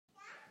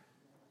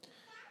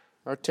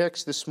Our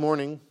text this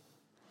morning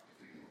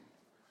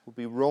will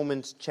be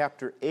Romans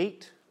chapter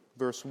 8,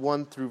 verse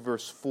 1 through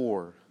verse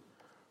 4.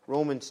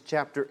 Romans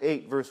chapter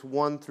 8, verse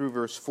 1 through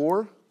verse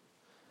 4.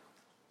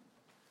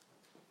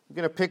 We're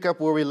going to pick up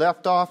where we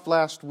left off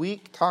last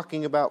week,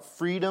 talking about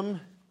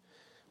freedom.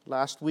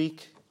 Last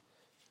week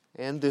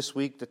and this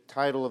week, the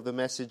title of the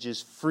message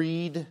is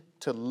Freed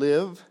to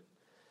Live.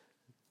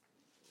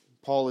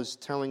 Paul is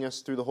telling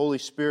us through the Holy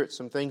Spirit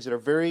some things that are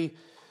very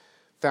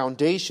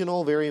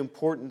foundational, very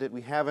important that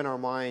we have in our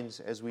minds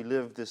as we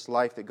live this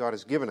life that God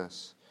has given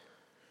us.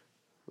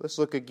 Let's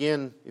look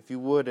again, if you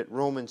would, at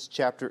Romans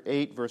chapter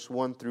 8, verse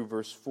 1 through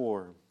verse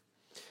 4.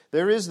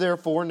 There is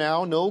therefore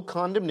now no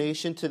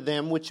condemnation to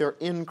them which are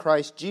in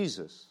Christ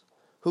Jesus,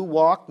 who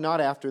walk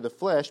not after the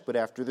flesh, but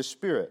after the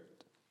Spirit.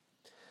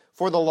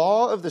 For the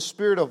law of the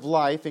Spirit of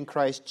life in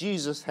Christ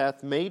Jesus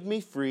hath made me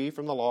free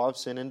from the law of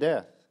sin and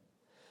death.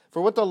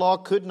 For what the law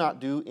could not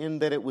do, in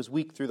that it was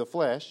weak through the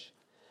flesh,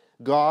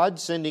 God,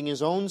 sending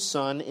His own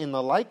Son in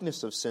the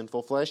likeness of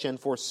sinful flesh, and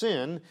for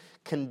sin,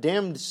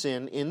 condemned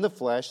sin in the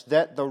flesh,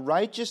 that the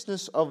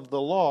righteousness of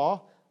the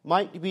law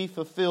might be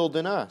fulfilled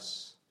in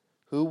us,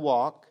 who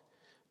walk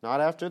not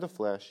after the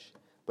flesh,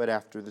 but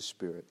after the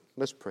Spirit.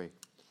 Let's pray.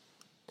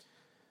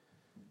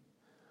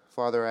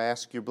 Father, I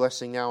ask your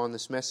blessing now on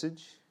this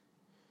message.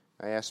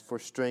 I ask for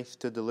strength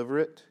to deliver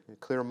it, a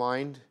clear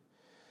mind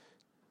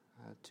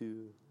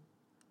to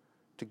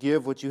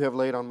give what you have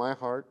laid on my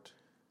heart.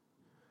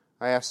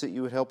 I ask that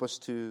you would help us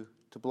to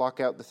block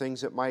out the things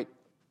that might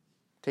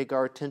take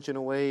our attention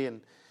away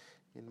and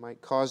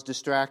might cause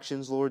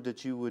distractions, Lord,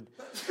 that you would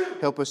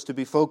help us to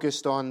be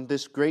focused on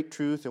this great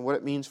truth and what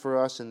it means for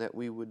us, and that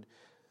we would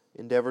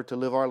endeavor to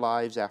live our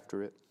lives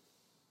after it.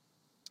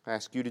 I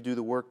ask you to do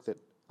the work that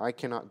I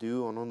cannot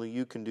do and only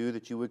you can do,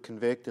 that you would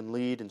convict and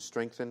lead and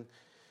strengthen,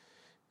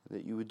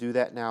 that you would do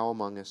that now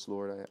among us,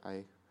 Lord.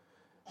 I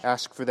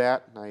ask for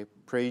that, and I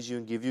praise you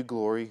and give you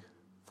glory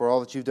for all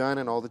that you've done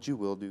and all that you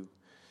will do.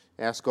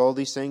 I ask all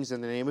these things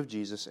in the name of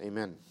Jesus.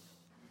 Amen.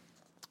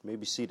 You may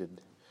be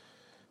seated.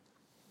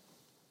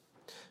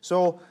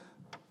 So,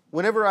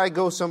 whenever I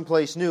go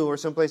someplace new or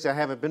someplace I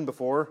haven't been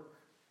before,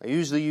 I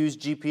usually use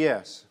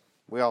GPS.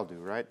 We all do,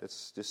 right?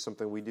 That's just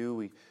something we do.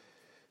 We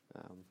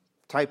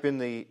type in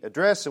the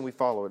address and we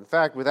follow it. In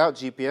fact, without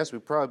GPS,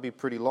 we'd probably be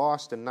pretty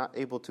lost and not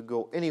able to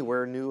go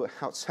anywhere new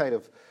outside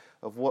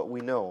of what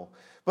we know.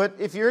 But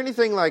if you're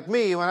anything like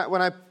me,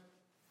 when I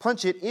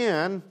punch it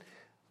in,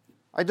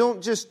 I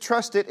don't just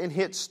trust it and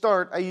hit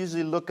start. I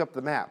usually look up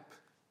the map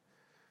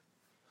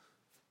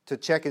to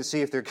check and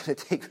see if they're going to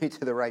take me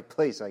to the right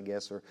place, I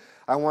guess. Or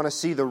I want to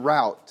see the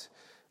route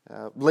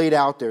laid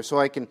out there so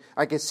I can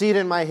see it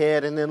in my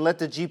head and then let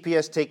the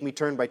GPS take me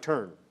turn by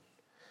turn.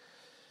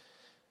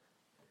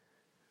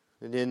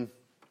 And then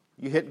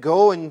you hit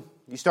go and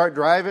you start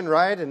driving,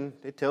 right? And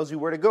it tells you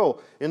where to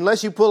go.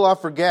 Unless you pull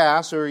off for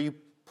gas or you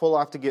pull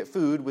off to get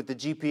food with the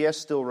GPS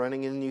still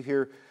running, and you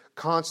hear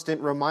constant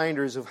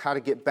reminders of how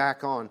to get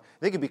back on.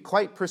 They can be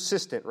quite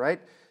persistent, right?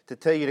 To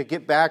tell you to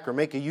get back or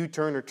make a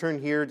U-turn or turn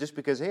here just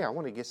because, hey, I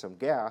want to get some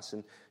gas.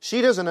 And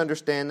she doesn't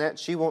understand that.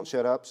 She won't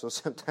shut up. So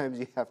sometimes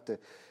you have to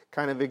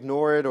kind of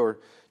ignore it or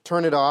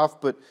turn it off.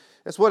 But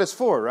that's what it's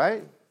for,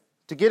 right?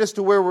 To get us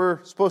to where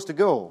we're supposed to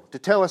go. To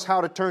tell us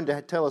how to turn,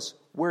 to tell us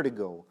where to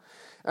go.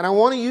 And I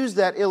want to use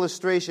that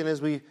illustration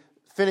as we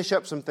finish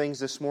up some things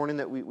this morning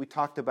that we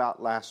talked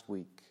about last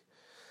week.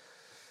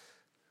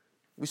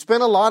 We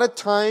spent a lot of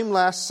time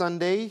last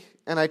Sunday,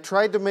 and I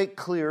tried to make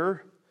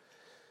clear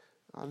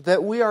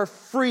that we are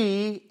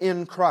free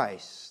in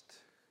Christ.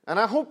 And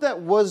I hope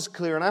that was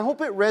clear, and I hope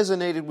it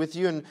resonated with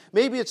you, and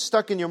maybe it's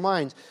stuck in your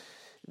minds.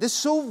 This is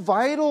so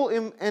vital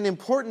and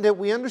important that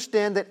we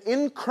understand that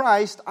in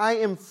Christ I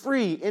am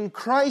free. In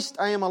Christ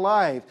I am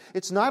alive.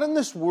 It's not in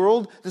this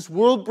world. This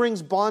world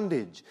brings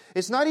bondage.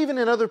 It's not even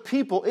in other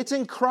people. It's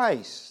in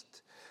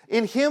Christ.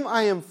 In Him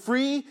I am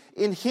free.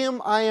 In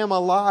Him I am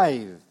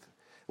alive.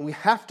 And we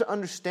have to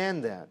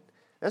understand that.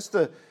 That's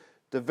the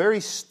very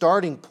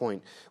starting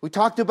point. We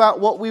talked about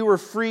what we were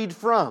freed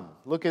from.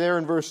 Look at there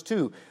in verse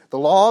 2. The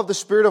law of the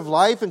Spirit of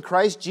life in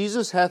Christ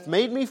Jesus hath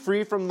made me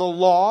free from the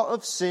law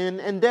of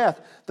sin and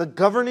death. The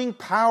governing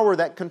power,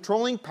 that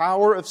controlling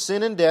power of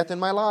sin and death in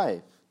my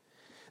life.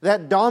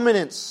 That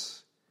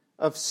dominance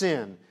of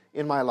sin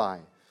in my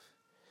life.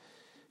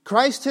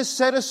 Christ has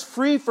set us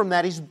free from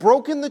that. He's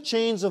broken the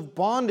chains of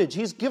bondage.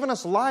 He's given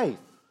us life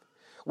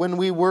when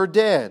we were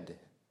dead.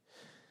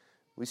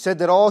 We said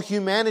that all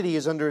humanity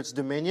is under its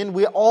dominion.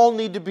 We all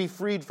need to be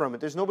freed from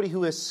it. There's nobody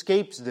who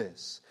escapes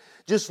this.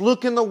 Just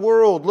look in the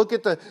world. Look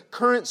at the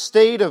current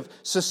state of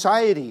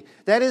society.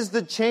 That is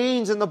the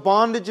chains and the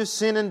bondage of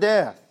sin and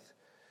death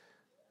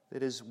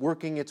that is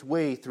working its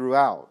way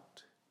throughout.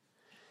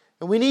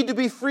 And we need to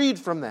be freed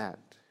from that.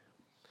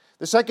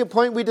 The second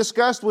point we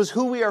discussed was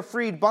who we are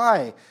freed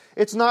by.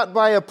 It's not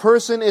by a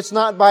person. It's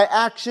not by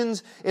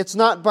actions. It's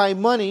not by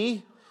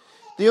money.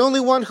 The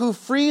only one who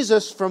frees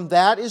us from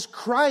that is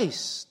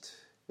Christ.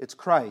 It's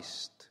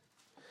Christ.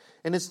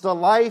 And it's the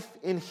life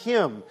in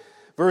Him.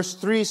 Verse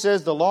 3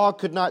 says the law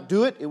could not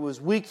do it. It was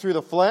weak through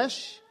the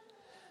flesh.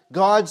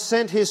 God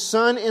sent His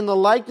Son in the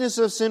likeness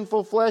of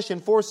sinful flesh,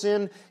 and for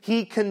sin,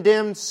 He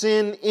condemned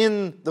sin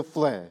in the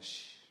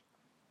flesh.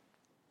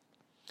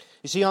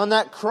 You see, on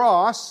that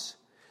cross,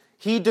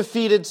 He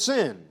defeated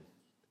sin.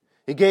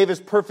 He gave His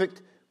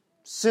perfect,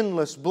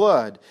 sinless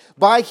blood.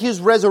 By His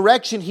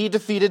resurrection, He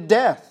defeated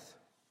death.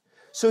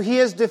 So He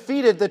has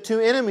defeated the two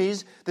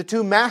enemies, the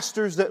two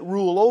masters that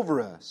rule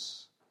over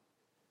us.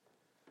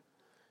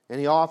 And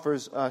He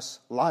offers us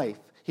life.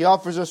 He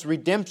offers us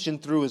redemption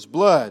through His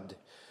blood.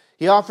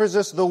 He offers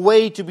us the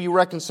way to be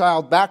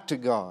reconciled back to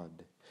God.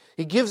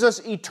 He gives us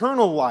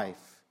eternal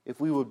life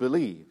if we would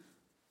believe.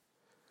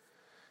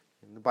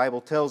 And the Bible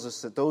tells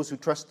us that those who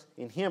trust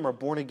in Him are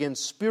born again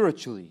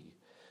spiritually,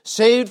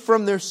 saved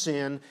from their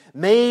sin,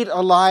 made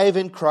alive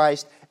in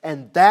Christ,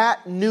 and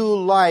that new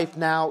life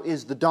now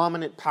is the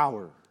dominant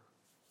power.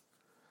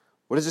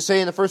 What does it say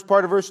in the first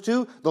part of verse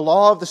 2? The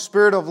law of the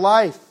Spirit of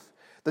life.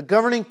 The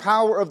governing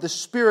power of the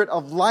Spirit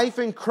of life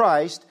in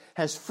Christ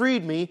has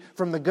freed me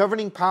from the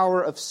governing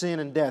power of sin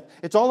and death.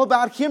 It's all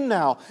about Him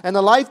now and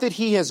the life that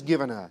He has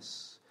given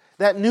us.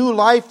 That new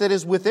life that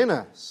is within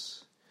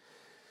us.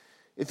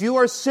 If you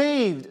are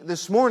saved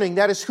this morning,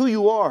 that is who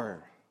you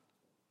are.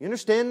 You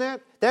understand that?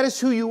 That is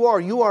who you are.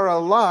 You are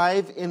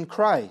alive in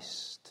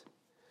Christ.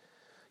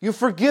 You're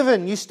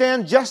forgiven. You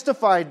stand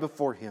justified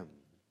before Him.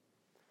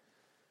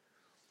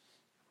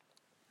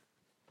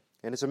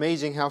 And it's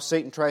amazing how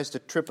Satan tries to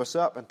trip us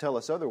up and tell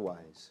us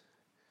otherwise.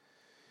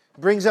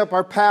 Brings up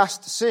our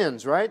past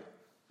sins, right?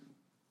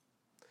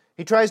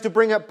 He tries to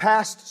bring up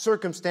past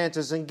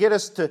circumstances and get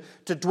us to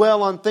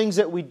dwell on things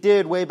that we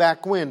did way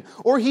back when.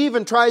 Or he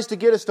even tries to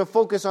get us to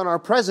focus on our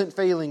present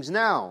failings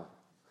now.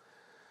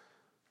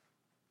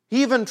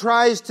 He even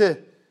tries to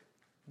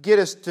get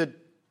us to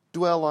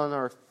dwell on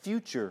our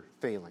future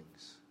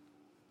failings.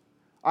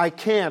 I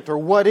can't, or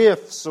what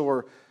ifs,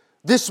 or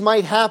this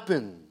might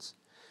happen.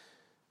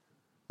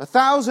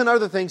 1,000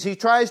 other things he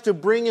tries to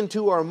bring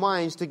into our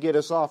minds to get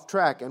us off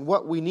track. And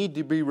what we need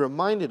to be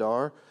reminded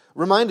of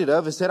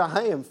is that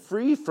I am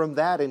free from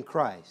that in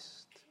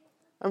Christ.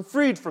 I'm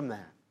freed from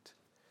that.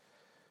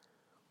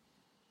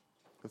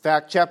 In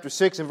fact, chapter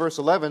 6 and verse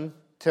 11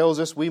 tells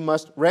us we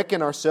must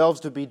reckon ourselves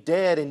to be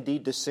dead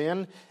indeed to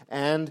sin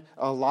and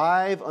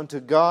alive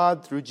unto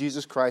God through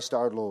Jesus Christ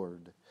our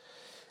Lord.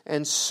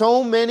 And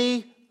so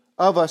many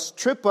of us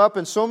trip up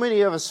and so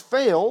many of us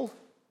fail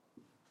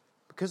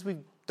because we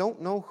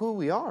don't know who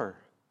we are.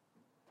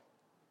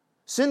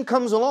 Sin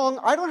comes along,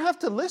 I don't have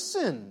to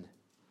listen.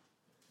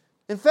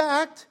 In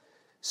fact,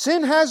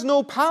 sin has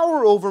no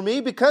power over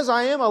me because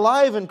I am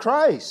alive in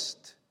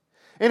Christ.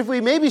 And if we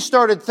maybe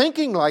started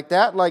thinking like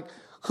that, like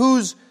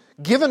who's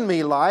given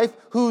me life,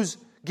 who's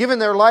given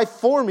their life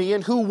for me,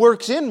 and who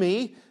works in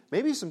me,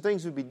 maybe some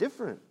things would be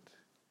different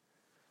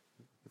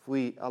if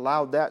we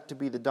allowed that to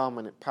be the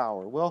dominant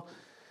power. Well,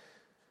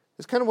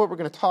 that's kind of what we're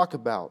going to talk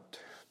about.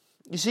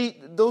 You see,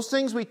 those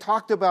things we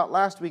talked about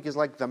last week is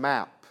like the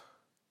map.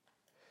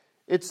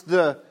 It's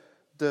the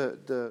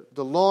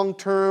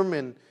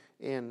long-term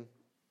and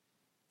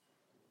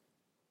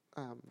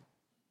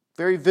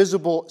very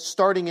visible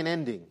starting and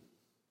ending.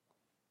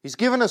 He's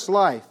given us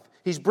life.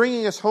 He's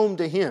bringing us home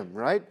to Him,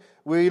 right?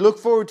 We look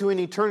forward to an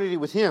eternity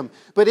with Him.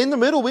 But in the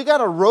middle, we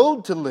got a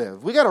road to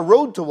live. We got a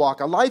road to walk,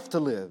 a life to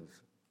live.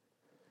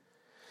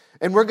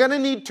 And we're going to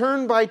need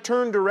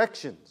turn-by-turn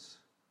directions.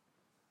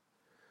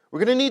 We're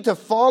going to need to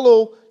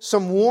follow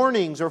some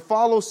warnings or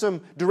follow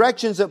some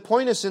directions that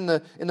point us in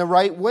the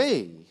right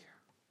way.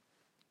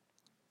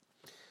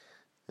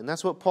 And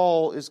that's what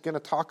Paul is going to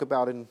talk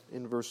about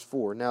in verse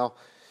 4. Now,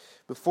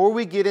 before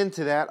we get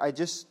into that, I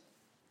just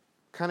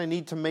kind of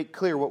need to make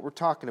clear what we're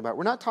talking about.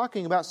 We're not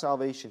talking about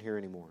salvation here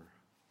anymore.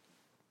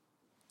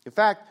 In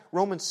fact,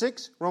 Romans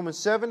 6, Romans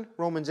 7,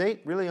 Romans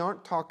 8 really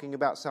aren't talking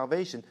about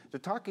salvation. They're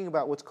talking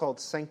about what's called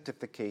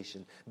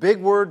sanctification. Big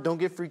word, don't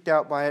get freaked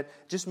out by it.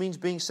 It just means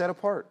being set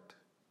apart.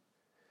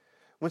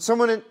 When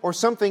someone or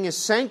something is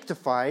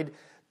sanctified,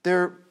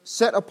 they're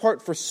set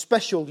apart for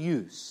special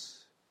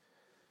use.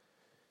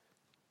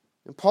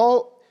 And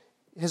Paul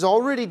has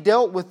already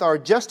dealt with our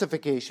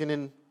justification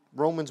in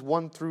Romans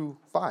 1 through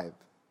 5.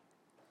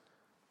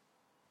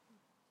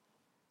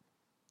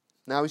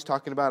 Now he's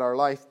talking about our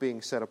life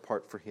being set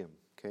apart for Him.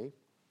 Okay?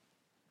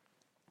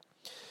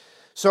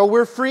 So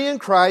we're free in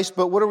Christ,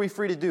 but what are we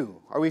free to do?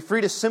 Are we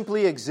free to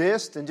simply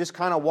exist and just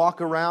kind of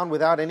walk around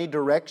without any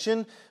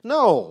direction?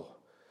 No.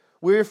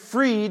 We're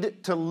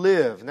freed to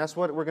live, and that's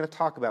what we're going to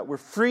talk about. We're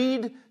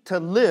freed to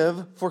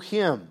live for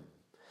Him.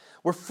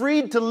 We're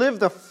freed to live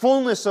the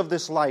fullness of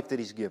this life that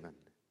He's given.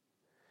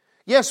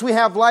 Yes, we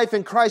have life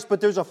in Christ,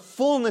 but there's a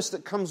fullness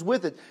that comes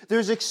with it.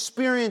 There's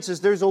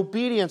experiences, there's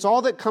obedience,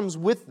 all that comes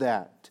with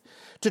that.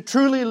 To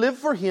truly live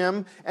for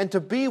Him and to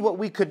be what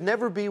we could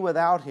never be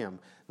without Him.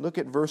 Look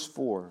at verse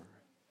 4.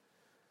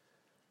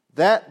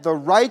 That the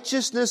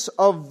righteousness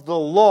of the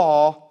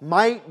law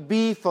might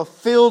be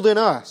fulfilled in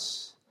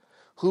us,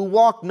 who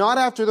walk not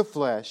after the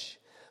flesh,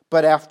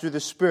 but after the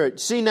Spirit.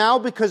 See, now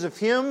because of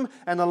Him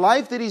and the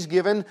life that He's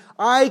given,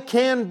 I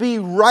can be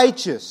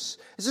righteous.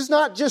 This is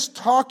not just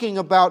talking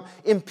about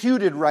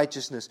imputed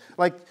righteousness.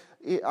 Like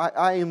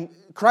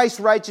Christ's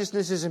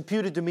righteousness is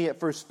imputed to me at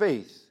first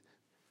faith.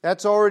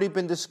 That's already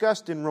been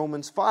discussed in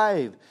Romans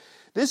 5.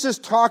 This is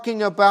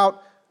talking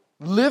about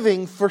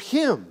living for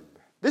Him.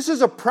 This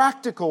is a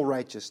practical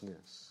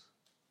righteousness.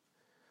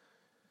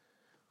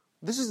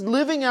 This is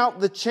living out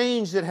the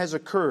change that has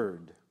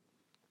occurred.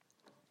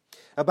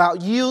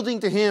 About yielding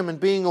to Him and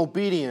being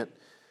obedient.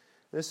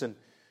 Listen,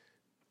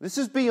 this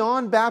is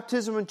beyond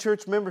baptism and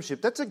church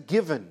membership. That's a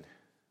given.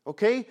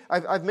 Okay?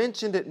 I've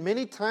mentioned it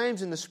many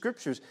times in the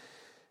Scriptures.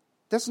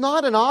 That's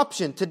not an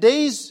option.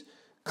 Today's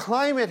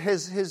climate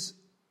has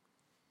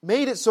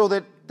made it so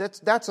that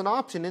that's an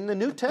option. In the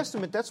New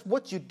Testament, that's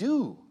what you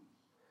do.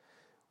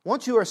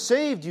 Once you are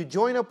saved, you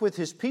join up with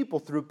His people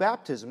through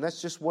baptism.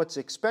 That's just what's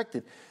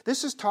expected.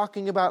 This is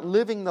talking about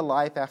living the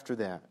life after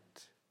that.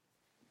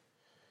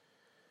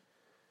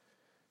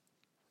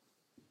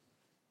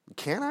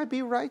 Can I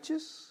be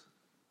righteous?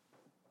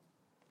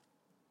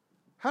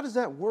 How does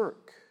that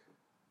work?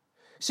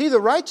 See, the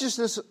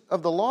righteousness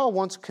of the law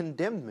once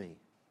condemned me,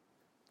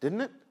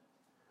 didn't it?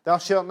 Thou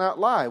shalt not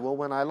lie. Well,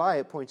 when I lie,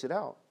 it points it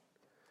out.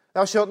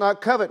 Thou shalt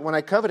not covet. When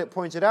I covet, it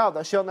points it out.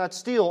 Thou shalt not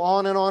steal,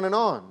 on and on and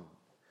on.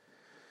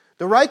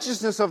 The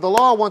righteousness of the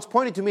law once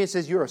pointed to me and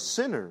says, you're a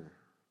sinner.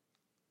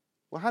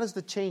 Well, how does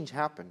the change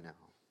happen now?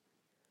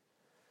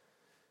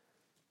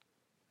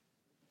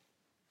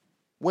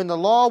 When the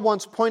law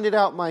once pointed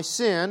out my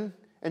sin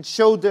and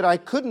showed that I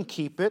couldn't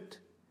keep it,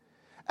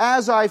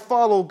 as I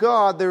follow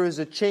God, there is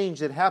a change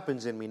that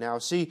happens in me now.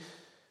 See,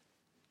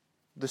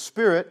 the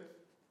Spirit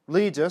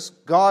leads us,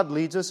 God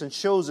leads us and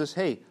shows us,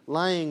 hey,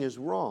 lying is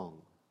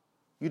wrong.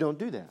 You don't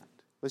do that.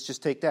 Let's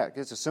just take that.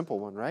 It's a simple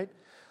one, right?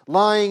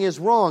 Lying is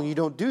wrong. You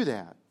don't do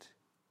that.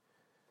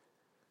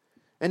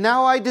 And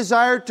now I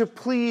desire to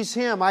please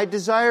Him. I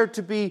desire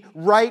to be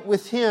right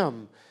with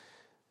Him.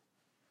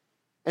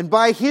 And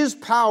by His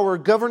power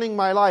governing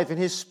my life and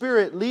His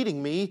Spirit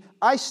leading me,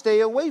 I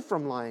stay away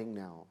from lying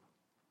now.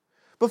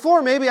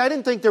 Before, maybe I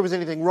didn't think there was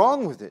anything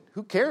wrong with it.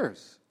 Who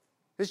cares?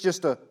 It's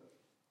just a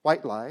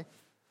white lie.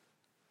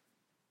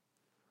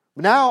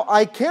 Now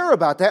I care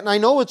about that and I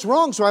know it's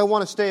wrong, so I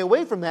want to stay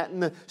away from that.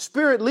 And the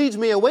Spirit leads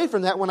me away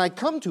from that when I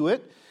come to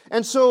it.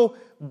 And so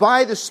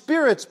by the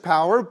Spirit's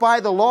power, by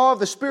the law of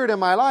the Spirit in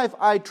my life,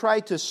 I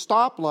try to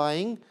stop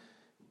lying.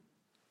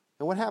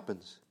 And what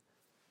happens?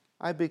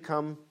 I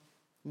become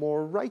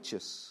more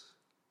righteous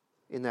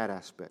in that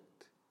aspect.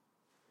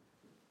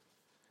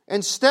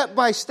 And step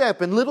by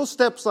step, in little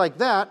steps like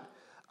that,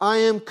 I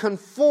am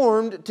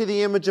conformed to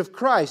the image of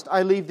Christ.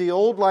 I leave the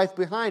old life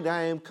behind.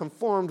 I am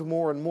conformed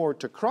more and more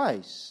to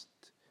Christ.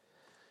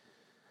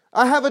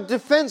 I have a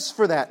defense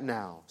for that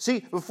now. See,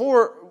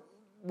 before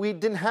we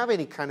didn't have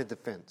any kind of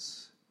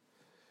defense.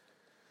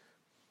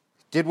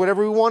 Did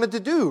whatever we wanted to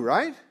do,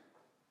 right?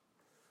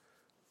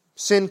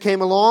 Sin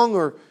came along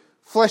or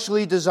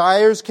fleshly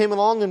desires came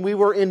along and we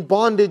were in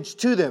bondage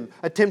to them.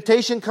 A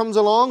temptation comes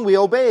along, we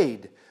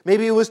obeyed.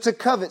 Maybe it was to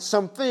covet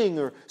something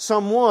or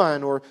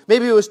someone, or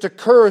maybe it was to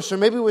curse, or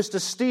maybe it was to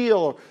steal,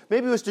 or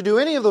maybe it was to do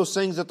any of those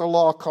things that the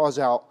law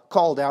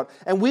called out,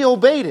 and we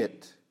obeyed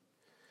it.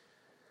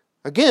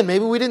 Again,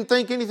 maybe we didn't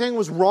think anything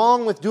was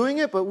wrong with doing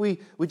it, but we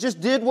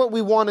just did what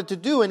we wanted to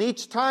do, and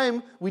each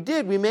time we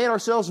did, we made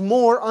ourselves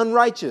more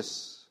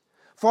unrighteous,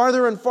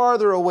 farther and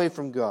farther away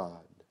from God.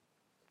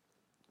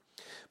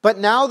 But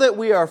now that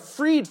we are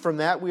freed from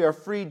that, we are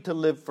freed to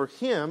live for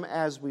Him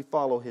as we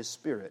follow His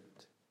Spirit.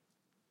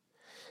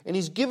 And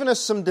He's given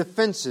us some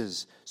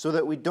defenses so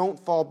that we don't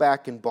fall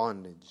back in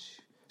bondage.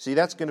 See,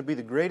 that's going to be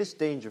the greatest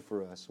danger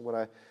for us. What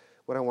I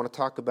want to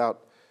talk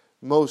about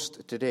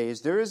most today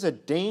is there is a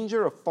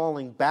danger of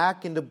falling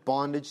back into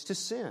bondage to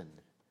sin.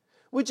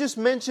 We just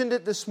mentioned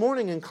it this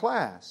morning in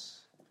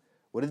class.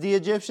 What did the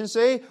Egyptians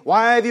say?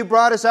 Why have you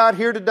brought us out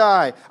here to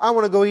die? I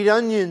want to go eat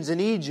onions in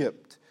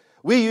Egypt.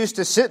 We used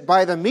to sit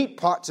by the meat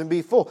pots and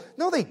be full.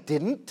 No, they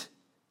didn't.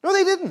 No,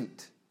 they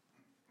didn't.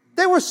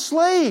 They were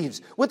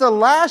slaves with the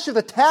lash of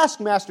the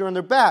taskmaster on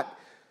their back,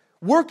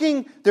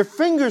 working their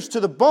fingers to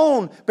the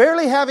bone,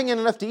 barely having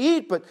enough to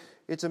eat, but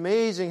it's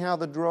amazing how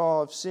the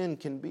draw of sin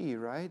can be,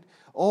 right?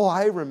 Oh,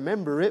 I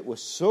remember it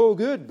was so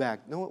good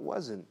back. No, it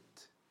wasn't.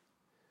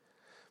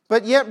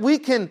 But yet we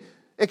can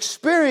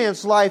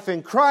experience life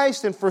in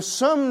Christ, and for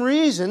some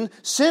reason,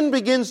 sin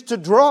begins to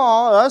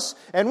draw us,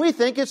 and we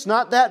think it's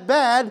not that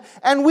bad,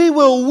 and we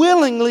will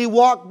willingly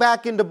walk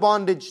back into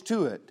bondage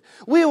to it.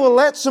 We will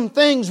let some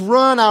things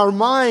run our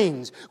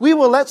minds. We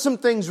will let some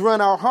things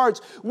run our hearts.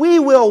 We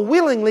will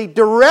willingly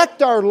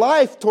direct our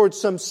life towards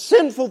some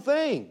sinful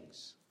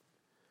things.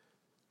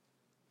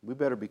 We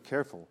better be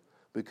careful,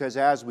 because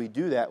as we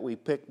do that, we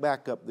pick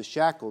back up the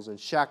shackles and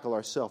shackle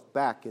ourselves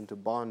back into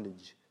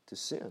bondage to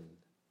sin.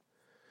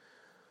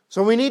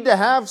 So we need to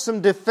have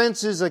some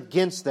defenses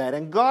against that.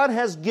 And God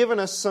has given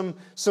us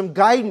some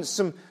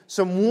guidance,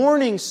 some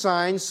warning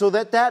signs so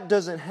that that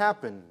doesn't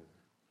happen.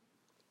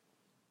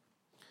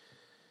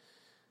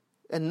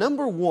 And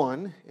number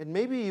one, and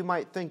maybe you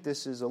might think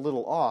this is a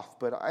little off,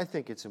 but I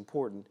think it's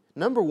important.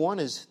 Number one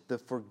is the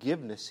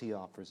forgiveness He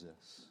offers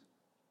us.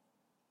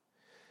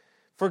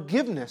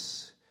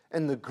 Forgiveness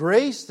and the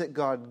grace that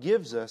God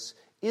gives us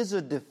is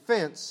a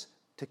defense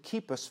to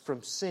keep us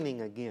from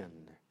sinning again.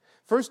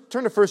 First,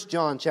 turn to 1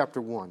 John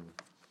chapter 1.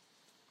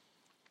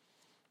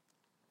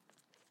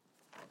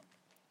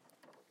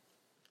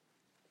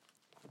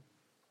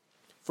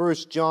 1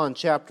 John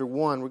chapter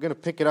 1, we're going to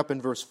pick it up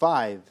in verse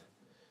 5.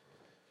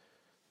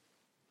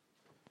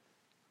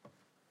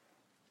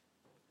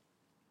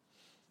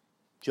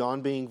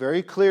 John, being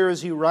very clear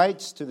as he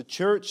writes to the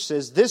church,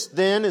 says, "This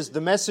then is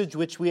the message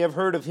which we have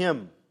heard of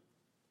Him,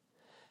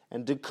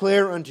 and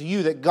declare unto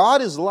you that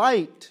God is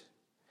light,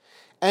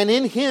 and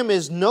in Him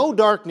is no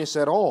darkness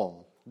at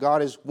all."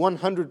 God is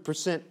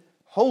 100%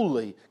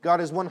 holy. God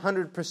is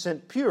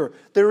 100% pure.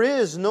 There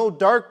is no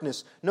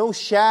darkness, no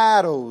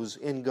shadows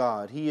in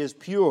God. He is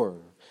pure.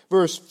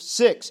 Verse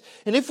 6,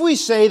 "And if we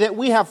say that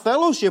we have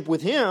fellowship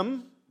with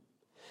Him,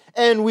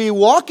 and we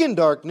walk in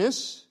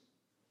darkness,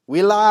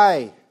 we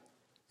lie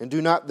and do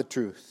not the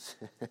truth."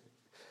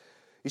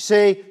 You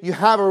say you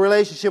have a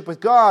relationship with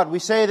God. We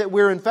say that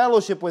we're in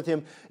fellowship with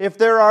Him. If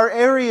there are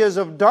areas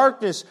of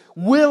darkness,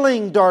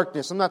 willing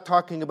darkness, I'm not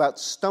talking about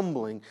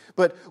stumbling,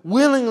 but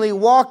willingly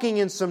walking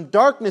in some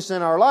darkness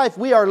in our life,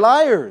 we are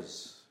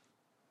liars.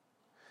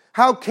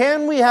 How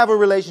can we have a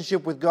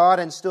relationship with God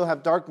and still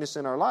have darkness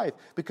in our life?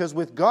 Because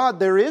with God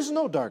there is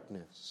no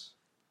darkness.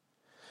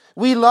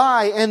 We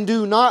lie and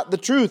do not the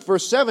truth.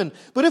 Verse 7,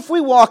 "But if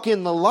we walk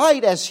in the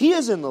light as He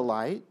is in the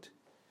light,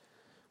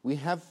 we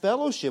have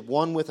fellowship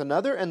one with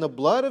another, and the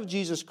blood of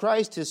Jesus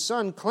Christ, His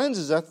Son,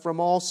 cleanses us from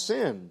all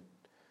sin."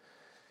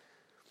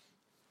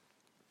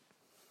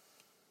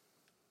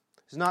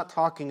 He's not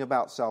talking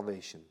about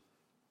salvation.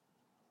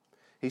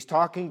 He's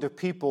talking to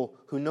people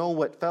who know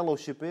what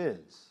fellowship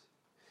is.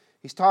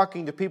 He's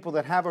talking to people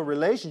that have a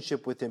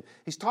relationship with Him.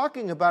 He's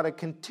talking about a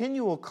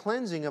continual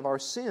cleansing of our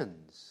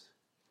sins.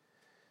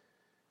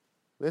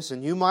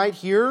 Listen, you might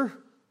hear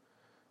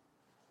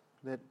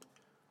that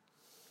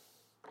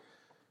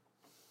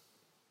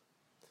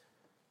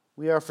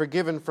we are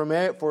forgiven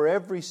for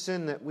every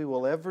sin that we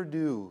will ever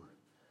do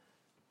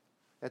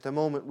at the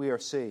moment we are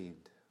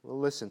saved. Well,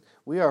 listen,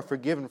 we are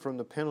forgiven from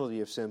the penalty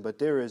of sin, but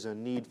there is a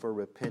need for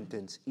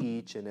repentance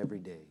each and every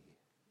day.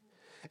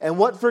 And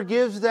what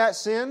forgives that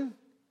sin?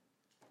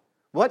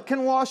 What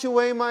can wash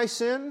away my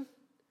sin?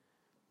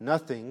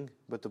 Nothing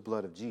but the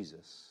blood of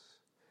Jesus.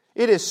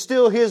 It is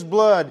still His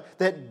blood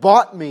that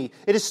bought me.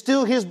 It is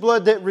still His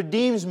blood that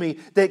redeems me,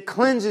 that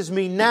cleanses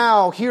me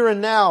now, here and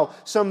now,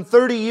 some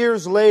 30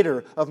 years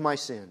later, of my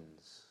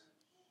sins.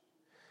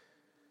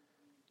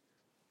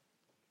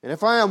 And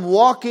if I am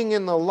walking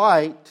in the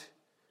light,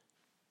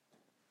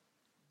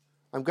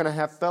 I'm going to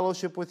have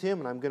fellowship with Him,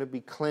 and I'm going to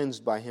be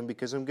cleansed by Him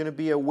because I'm going to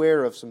be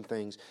aware of some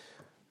things.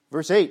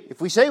 Verse 8,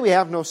 "If we say we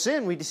have no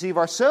sin, we deceive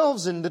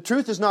ourselves, and the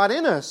truth is not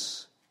in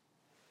us.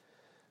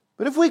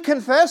 But if we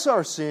confess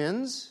our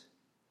sins,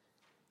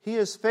 He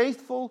is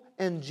faithful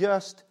and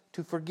just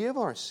to forgive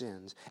our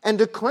sins and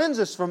to cleanse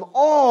us from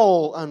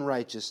all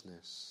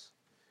unrighteousness."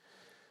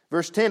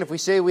 Verse 10, "If we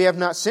say we have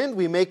not sinned,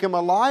 we make Him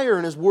a liar,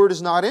 and His word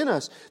is not in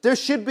us." There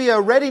should be a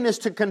readiness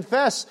to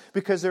confess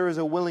because there is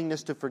a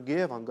willingness to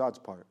forgive on God's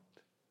part.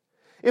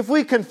 If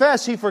we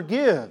confess, He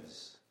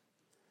forgives.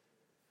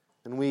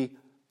 And we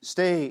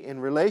stay in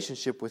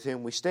relationship with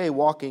Him. We stay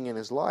walking in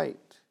His light.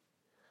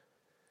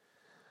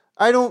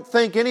 I don't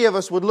think any of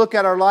us would look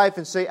at our life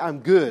and say, "I'm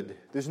good.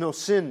 There's no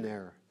sin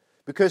there."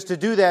 Because to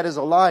do that is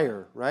a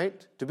liar,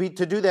 right? To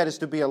do that is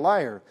to be a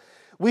liar.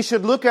 We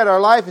should look at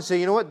our life and say,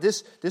 "You know what?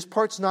 This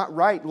part's not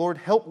right. Lord,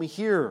 help me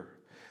here."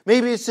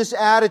 Maybe it's this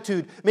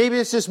attitude. Maybe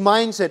it's this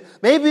mindset.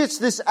 Maybe it's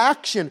this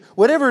action.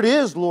 Whatever it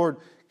is, Lord,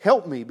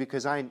 help me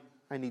because I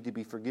need to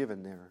be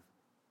forgiven there.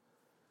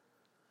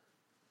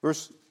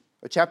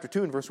 Chapter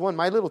 2 and verse 1,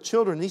 "My little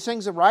children, these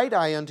things write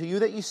I unto you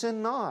that ye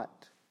sin not."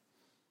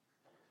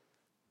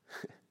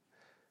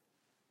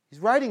 He's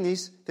writing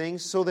these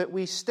things so that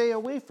we stay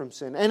away from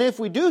sin. And if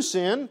we do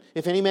sin,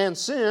 if any man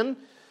sin,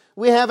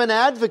 we have an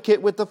advocate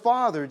with the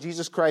Father,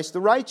 Jesus Christ the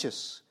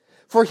righteous.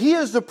 For He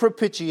is the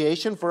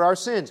propitiation for our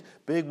sins.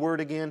 Big word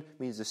again,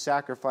 means the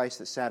sacrifice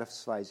that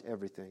satisfies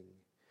everything.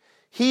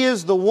 He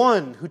is the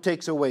one who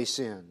takes away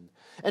sin.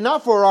 And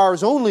not for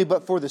ours only,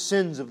 but for the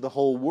sins of the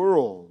whole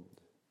world.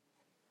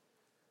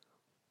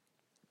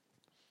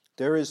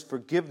 There is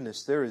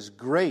forgiveness, there is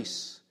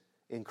grace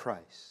in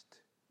Christ.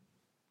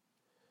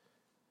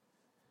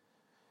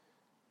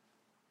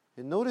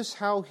 And notice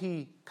how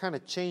he kind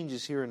of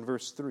changes here in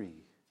verse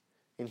 3.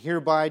 "And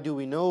hereby do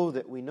we know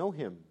that we know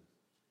Him,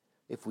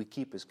 if we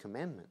keep His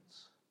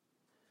commandments.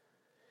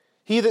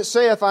 He that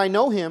saith, I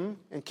know Him,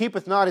 and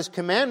keepeth not His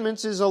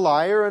commandments, is a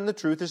liar, and the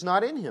truth is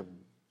not in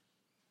him.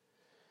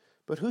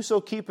 But whoso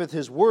keepeth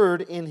His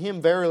word, in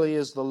him verily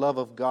is the love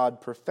of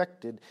God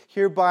perfected.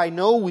 Hereby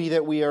know we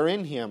that we are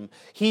in Him.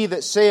 He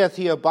that saith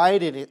he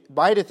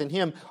abideth in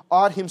Him,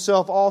 ought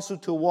himself also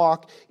to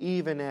walk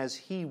even as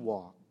He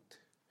walked."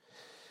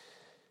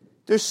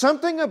 There's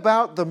something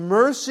about the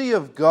mercy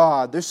of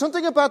God. There's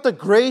something about the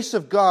grace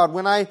of God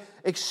when I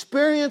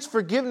experience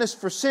forgiveness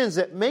for sins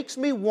that makes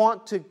me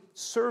want to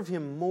serve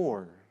Him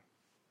more.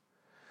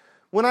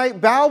 When I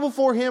bow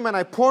before Him and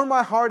I pour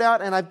my heart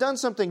out and I've done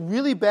something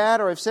really bad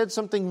or I've said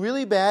something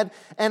really bad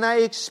and I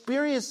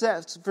experience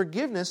that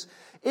forgiveness,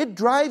 it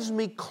drives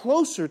me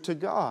closer to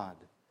God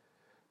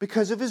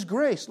because of His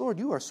grace. Lord,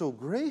 You are so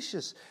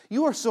gracious.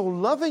 You are so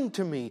loving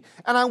to me.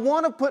 And I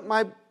want to put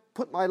my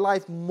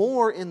life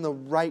more in the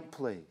right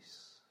place.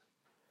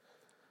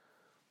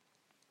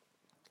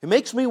 It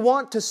makes me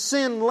want to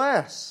sin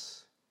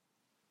less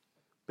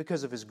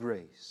because of His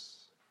grace.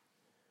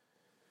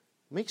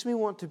 It makes me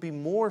want to be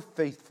more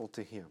faithful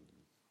to Him.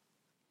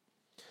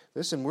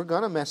 Listen, we're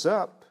going to mess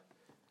up.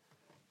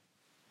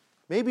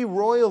 Maybe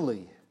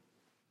royally.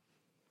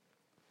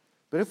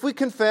 But if we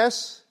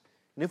confess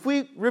and if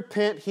we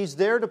repent, He's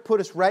there to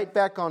put us right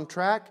back on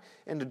track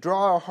and to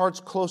draw our hearts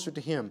closer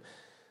to Him.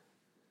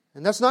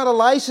 And that's not a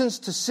license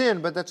to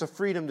sin, but that's a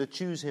freedom to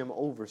choose Him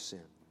over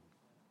sin.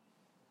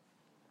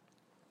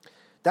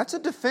 That's a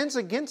defense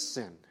against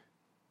sin.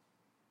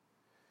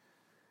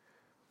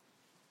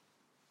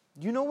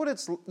 You know what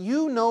it's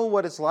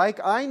like.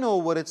 I know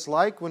what it's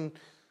like when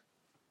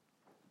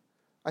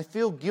I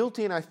feel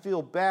guilty and I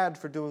feel bad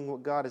for doing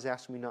what God has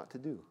asked me not to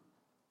do.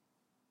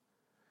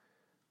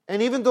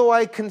 And even though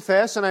I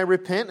confess and I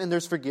repent and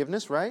there's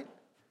forgiveness, right?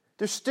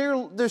 There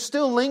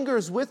still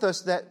lingers with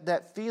us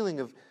that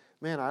feeling of,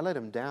 man, I let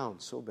Him down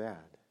so bad.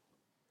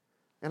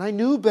 And I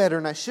knew better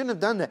and I shouldn't have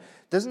done that.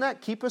 Doesn't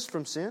that keep us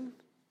from sin?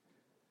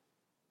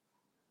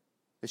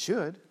 It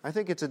should. I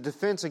think it's a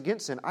defense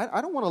against sin. I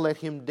don't want to let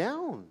Him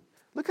down.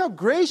 Look how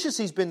gracious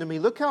He's been to me.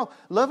 Look how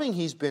loving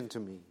He's been to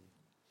me.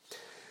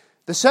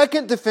 The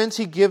second defense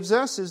He gives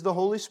us is the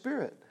Holy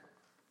Spirit.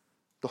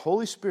 The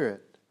Holy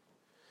Spirit.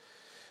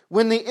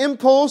 When the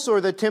impulse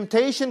or the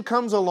temptation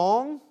comes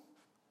along,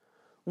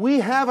 we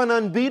have an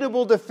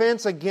unbeatable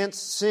defense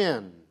against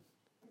sin.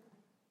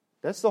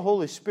 That's the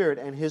Holy Spirit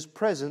and His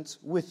presence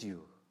with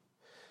you.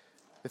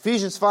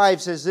 Ephesians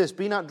 5 says this,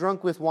 be not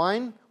drunk with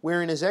wine,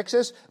 wherein is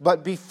excess,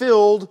 but be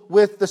filled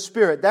with the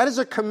Spirit. That is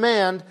a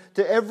command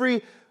to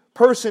every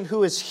person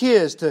who is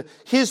to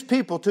His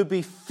people, to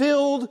be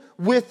filled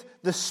with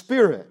the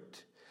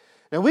Spirit.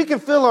 Now we can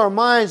fill our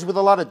minds with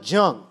a lot of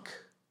junk.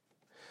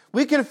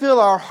 We can fill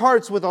our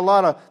hearts with a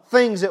lot of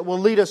things that will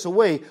lead us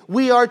away.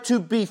 We are to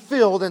be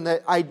filled, and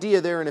the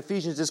idea there in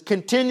Ephesians is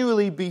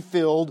continually be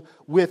filled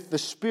with the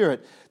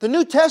Spirit. The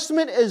New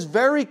Testament is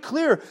very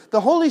clear.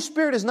 The Holy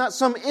Spirit is not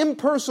some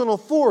impersonal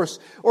force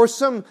or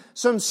some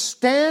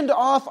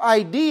standoff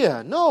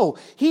idea. No,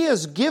 He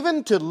is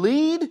given to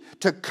lead,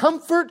 to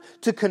comfort,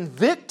 to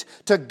convict,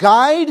 to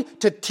guide,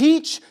 to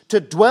teach, to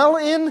dwell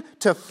in,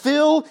 to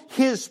fill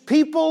His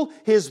people,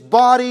 His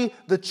body,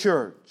 the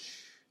church.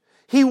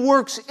 He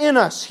works in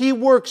us. He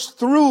works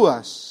through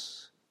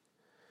us.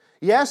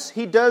 Yes,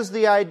 He does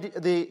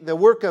the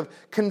work of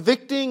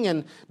convicting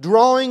and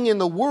drawing in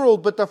the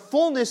world, but the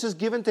fullness is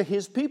given to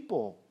His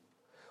people.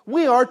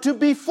 We are to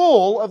be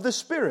full of the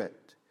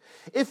Spirit.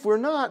 If we're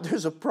not,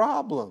 there's a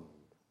problem.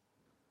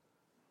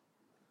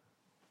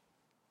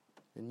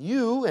 And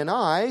you and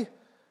I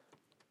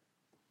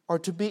are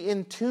to be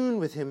in tune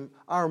with Him,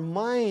 our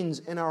minds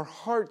and our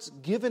hearts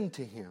given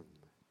to Him.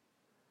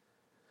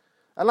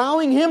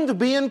 Allowing Him to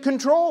be in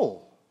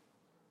control.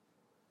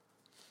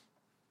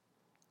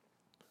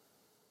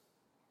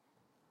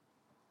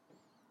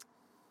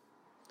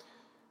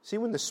 See,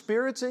 when the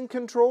Spirit's in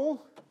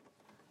control,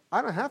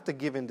 I don't have to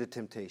give in to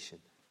temptation.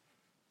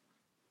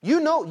 You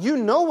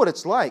know what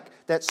it's like,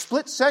 that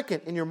split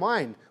second in your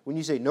mind when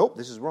you say, nope,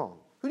 this is wrong.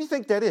 Who do you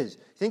think that is?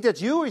 You think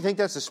that's you or you think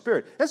that's the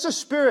Spirit? That's the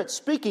Spirit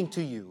speaking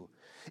to you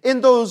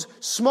in those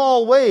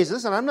small ways.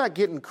 Listen, I'm not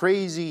getting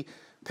crazy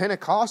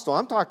Pentecostal.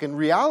 I'm talking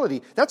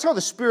reality. That's how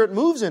the Spirit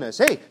moves in us.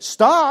 Hey,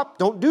 stop.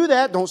 Don't do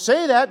that. Don't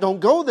say that. Don't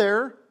go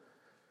there.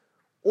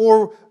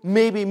 Or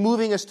maybe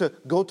moving us to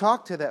go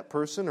talk to that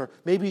person, or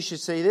maybe you should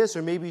say this,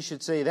 or maybe you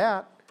should say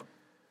that.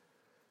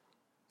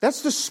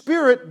 That's the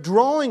Spirit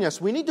drawing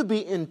us. We need to be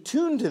in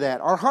tune to that.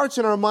 Our hearts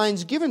and our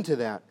minds given to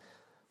that.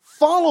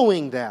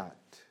 Following that.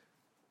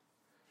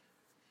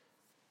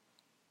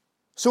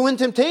 So when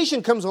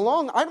temptation comes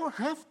along, I don't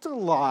have to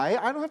lie.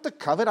 I don't have to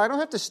covet. I don't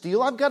have to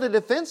steal. I've got a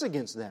defense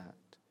against that.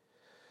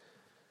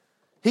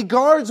 He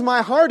guards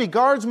my heart. He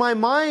guards my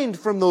mind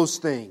from those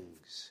things.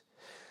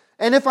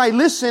 And if I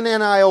listen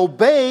and I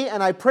obey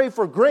and I pray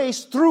for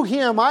grace, through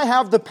Him I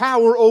have the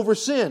power over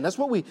sin. That's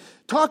what we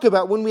talk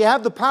about. When we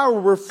have the power,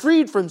 we're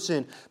freed from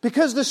sin.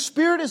 Because the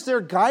Spirit is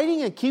there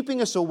guiding and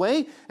keeping us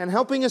away and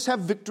helping us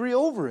have victory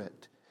over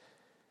it.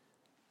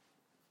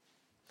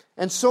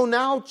 And so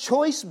now,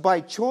 choice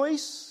by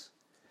choice,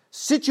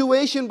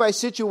 situation by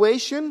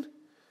situation,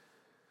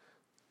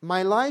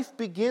 my life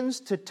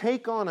begins to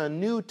take on a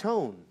new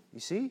tone.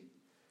 You see?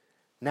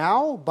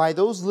 Now, by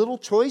those little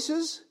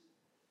choices,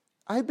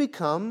 I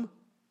become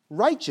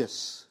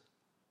righteous.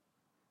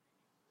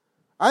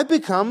 I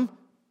become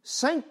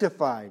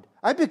sanctified.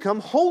 I become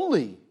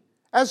holy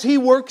as He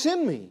works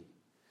in me.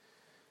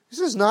 This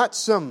is not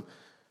some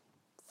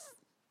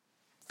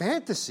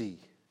fantasy.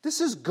 This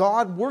is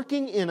God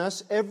working in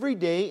us every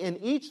day in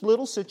each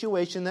little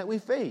situation that we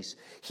face.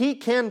 He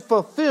can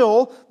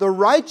fulfill the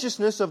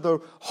righteousness of the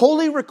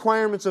holy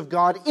requirements of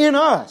God in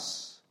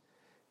us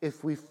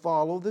if we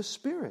follow the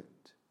Spirit.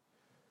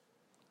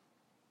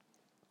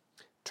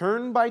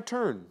 Turn by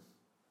turn,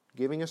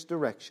 giving us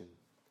direction.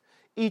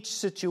 Each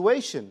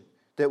situation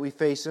that we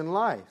face in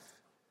life,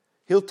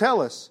 He'll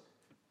tell us,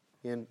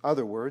 in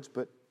other words,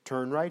 but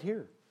turn right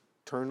here,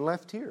 turn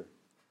left here.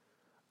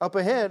 Up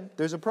ahead,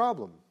 there's a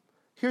problem.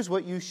 Here's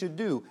what you should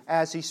do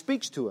as He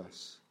speaks to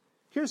us.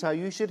 Here's how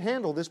you should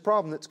handle this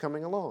problem that's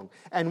coming along.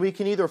 And we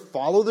can either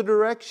follow the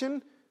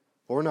direction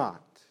or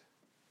not.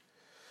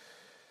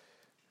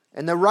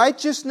 And the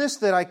righteousness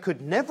that I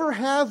could never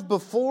have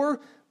before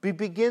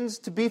begins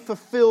to be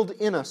fulfilled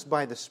in us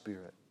by the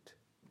Spirit.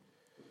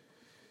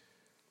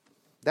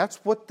 That's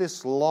what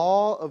this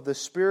law of the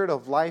Spirit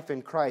of life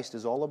in Christ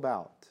is all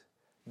about.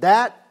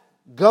 That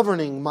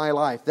governing my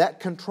life, that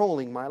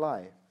controlling my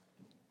life.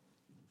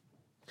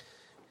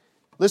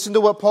 Listen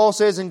to what Paul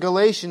says in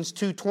Galatians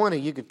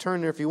 2:20. You can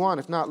turn there if you want.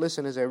 If not,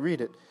 listen as I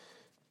read it.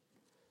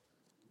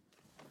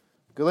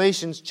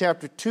 Galatians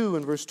chapter 2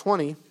 and verse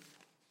 20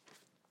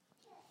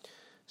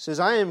 says,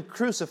 I am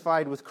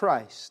crucified with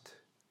Christ.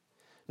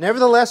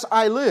 Nevertheless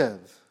I live.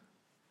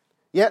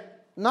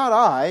 Yet not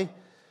I,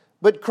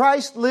 but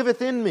Christ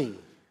liveth in me.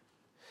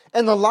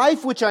 And the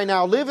life which I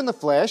now live in the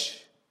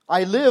flesh,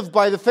 I live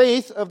by the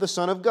faith of the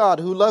Son of God,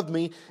 who loved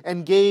me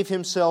and gave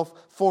Himself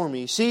for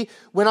me. See,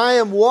 when I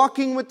am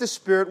walking with the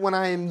Spirit, when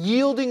I am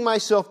yielding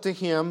myself to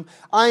Him,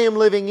 I am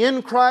living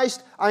in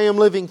Christ, I am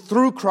living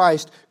through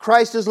Christ.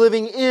 Christ is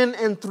living in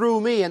and through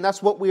me, and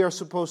that's what we are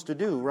supposed to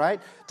do, right?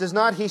 Does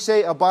not He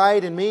say,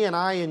 abide in me and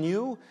I in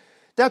you?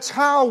 That's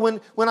how, when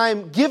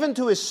I'm given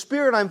to His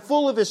Spirit, I'm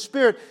full of His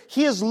Spirit,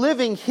 He is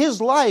living His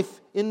life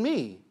in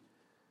me.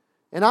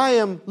 And I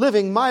am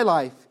living my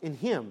life in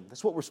Him.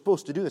 That's what we're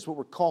supposed to do. That's what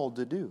we're called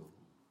to do.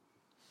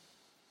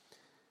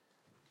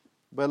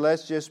 But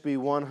let's just be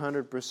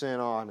 100%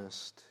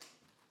 honest.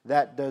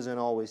 That doesn't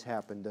always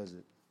happen, does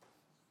it?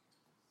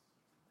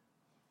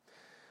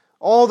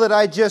 All that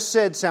I just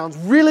said sounds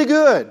really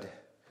good.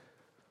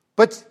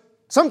 But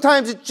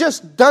sometimes it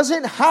just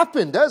doesn't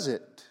happen, does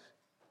it?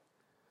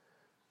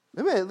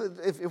 I mean,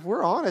 if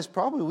we're honest,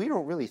 probably we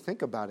don't really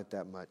think about it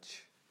that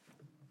much.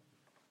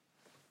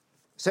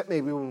 Except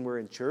maybe when we're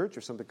in church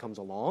or something comes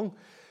along.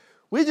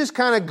 We just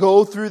kind of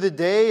go through the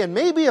day, and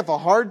maybe if a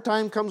hard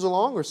time comes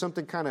along or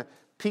something kind of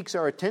piques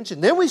our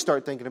attention, then we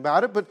start thinking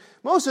about it. But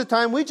most of the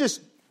time we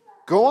just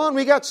go on.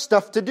 We got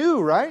stuff to do,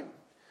 right?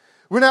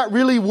 We're not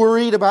really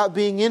worried about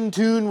being in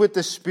tune with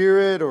the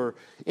Spirit or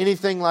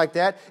anything like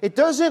that. It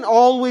doesn't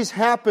always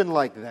happen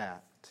like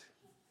that.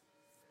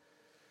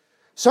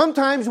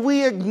 Sometimes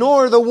we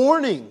ignore the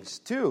warnings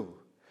too.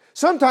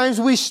 Sometimes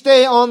we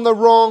stay on the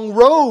wrong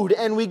road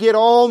and we get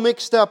all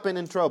mixed up and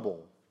in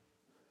trouble.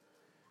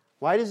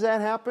 Why does that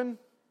happen?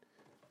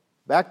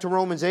 Back to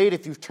Romans 8,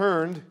 if you've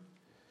turned.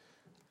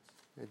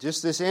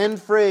 Just this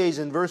end phrase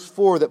in verse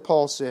 4 that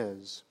Paul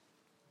says.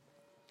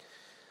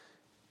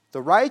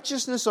 The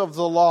righteousness of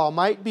the law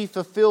might be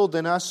fulfilled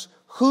in us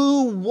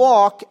who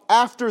walk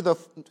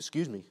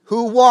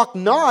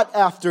not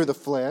after the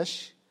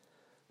flesh,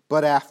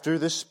 but after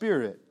the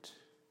Spirit.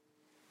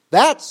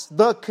 That's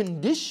the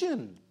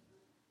condition.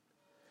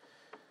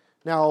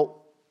 Now,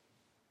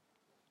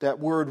 that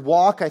word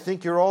walk, I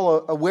think you're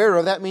all aware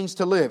of, that means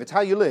to live. It's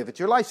how you live. It's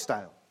your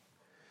lifestyle.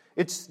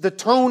 It's the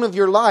tone of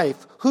your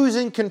life. Who's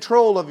in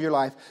control of your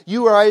life?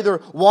 You are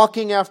either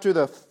walking after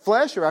the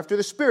flesh or after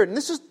the Spirit. And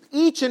this is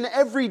each and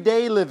every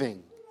day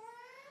living.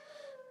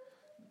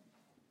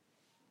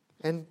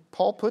 And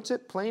Paul puts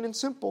it plain and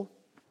simple.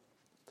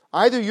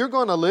 Either you're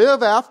going to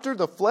live after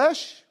the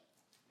flesh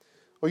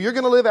or you're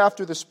going to live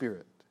after the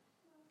Spirit.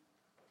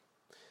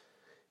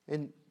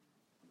 And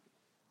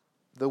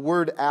the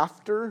word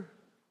after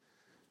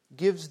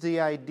gives the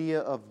idea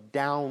of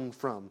down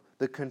from.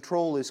 The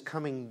control is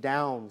coming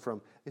down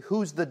from.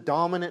 Who's the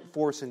dominant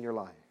force in your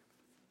life?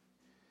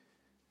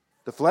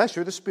 The flesh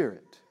or the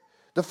Spirit?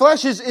 The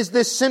flesh is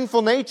this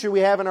sinful nature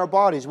we have in our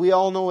bodies. We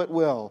all know it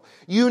well.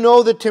 You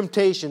know the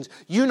temptations.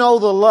 You know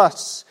the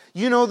lusts.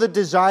 You know the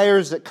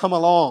desires that come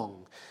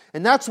along.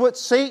 And that's what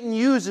Satan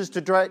uses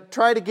to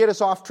try to get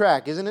us off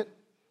track, isn't it?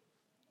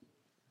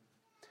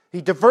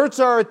 He diverts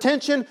our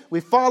attention, we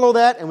follow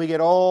that, and we get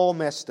all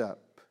messed up.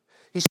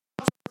 He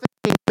stops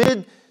thinking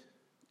mid.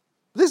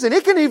 Listen,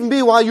 it can even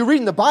be while you're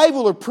reading the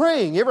Bible or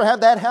praying. You ever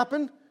have that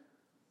happen?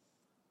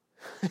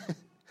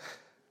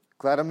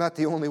 Glad I'm not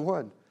the only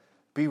one.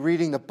 Be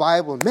reading the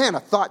Bible, and man, a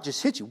thought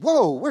just hits you.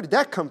 Whoa, where did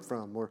that come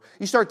from? Or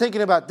you start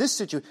thinking about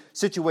this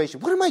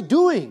situation. What am I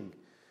doing?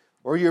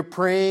 Or you're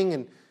praying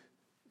and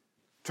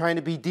trying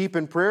to be deep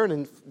in prayer, and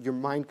then your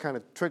mind kind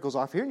of trickles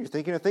off here, and you're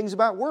thinking of things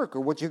about work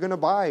or what you're going to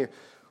buy.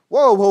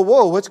 Whoa,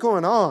 what's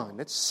going on?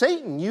 It's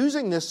Satan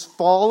using this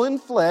fallen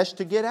flesh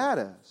to get at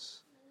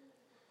us.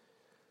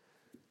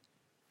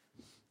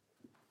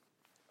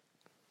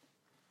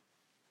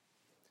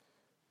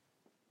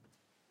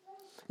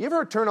 You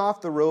ever turn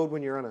off the road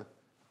when you're on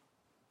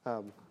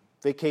a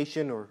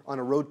vacation or on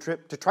a road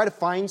trip to try to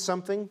find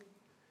something,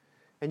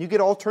 and you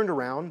get all turned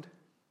around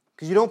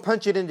because you don't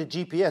punch it into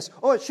GPS?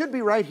 Oh, it should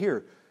be right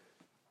here.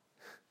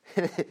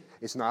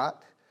 It's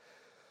not.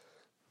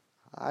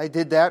 I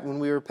did that when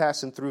we were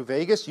passing through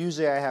Vegas.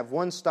 Usually I have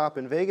one stop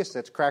in Vegas,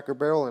 that's Cracker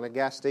Barrel and a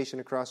gas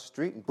station across the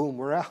street, and boom,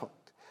 we're out.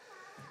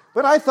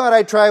 But I thought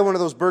I'd try one of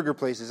those burger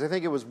places. I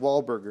think it was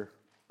Wahlburger,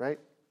 right?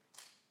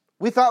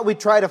 We thought we'd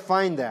try to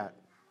find that.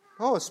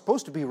 Oh, it's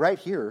supposed to be right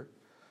here.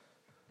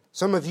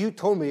 Some of you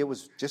told me it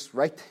was just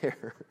right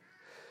there.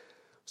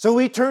 So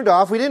we turned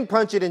off. We didn't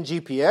punch it in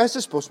GPS.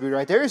 It's supposed to be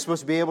right there. You're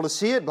supposed to be able to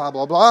see it, blah,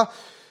 blah, blah.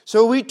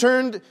 So we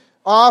turned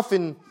off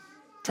and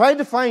tried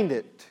to find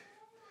it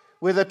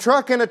with a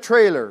truck and a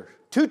trailer.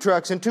 2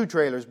 trucks and 2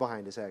 trailers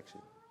behind us,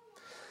 actually.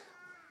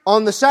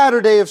 On the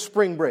Saturday of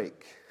spring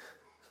break.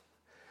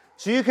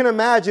 So you can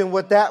imagine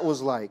what that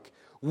was like.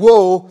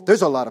 Whoa,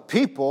 there's a lot of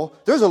people.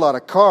 There's a lot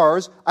of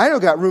cars. I don't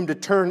got room to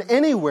turn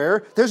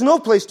anywhere. There's no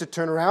place to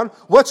turn around.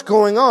 What's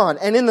going on?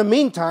 And in the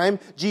meantime,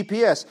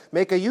 GPS,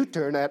 make a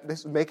U-turn at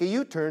this, make a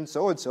U-turn,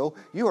 so-and-so.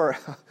 You are...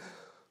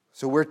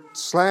 So we're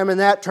slamming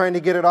that, trying to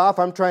get it off.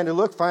 I'm trying to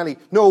look. Finally,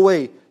 no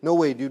way,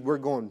 dude. We're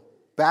going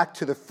back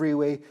to the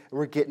freeway, and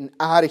we're getting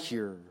out of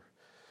here.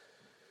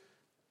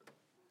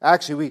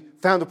 Actually, we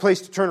found a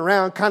place to turn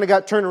around, kind of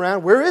got turned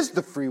around. Where is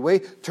the freeway?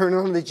 Turn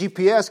on the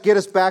GPS, get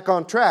us back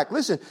on track.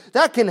 Listen,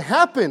 that can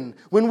happen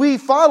when we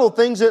follow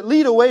things that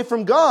lead away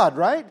from God,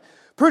 right?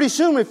 Pretty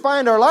soon we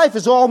find our life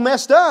is all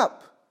messed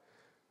up.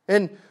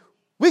 And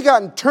we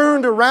gotten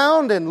turned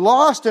around and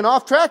lost and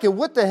off track. And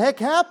what the heck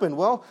happened?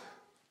 Well,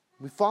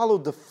 we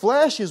followed the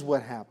flesh is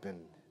what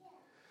happened.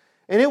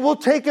 And it will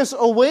take us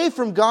away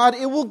from God.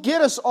 It will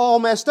get us all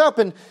messed up.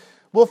 And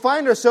we'll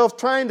find ourselves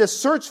trying to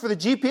search for the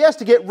GPS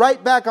to get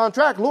right back on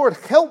track. Lord,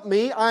 help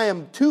me. I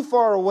am too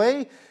far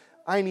away.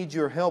 I need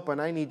your help and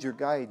I need your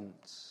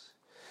guidance.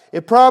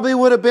 It probably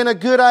would have been a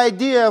good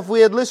idea if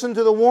we had listened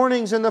to the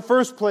warnings in the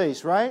first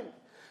place, right?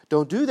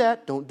 Don't do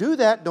that. Don't do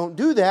that. Don't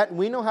do that. And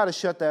we know how to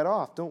shut that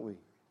off, don't we?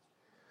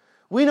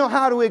 We know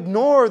how to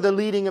ignore the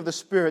leading of the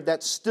Spirit,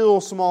 that still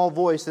small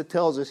voice that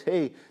tells us,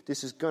 hey,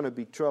 this is going to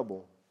be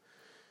trouble.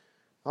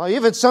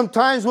 Even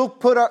sometimes we'll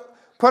put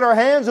our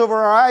hands over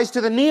our eyes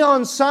to the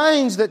neon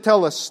signs that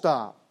tell us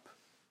stop.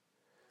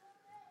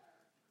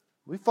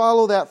 We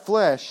follow that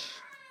flesh,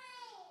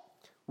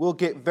 we'll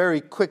get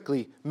very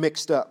quickly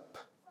mixed up.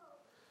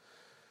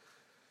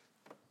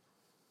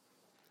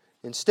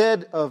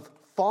 Instead of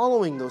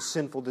following those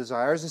sinful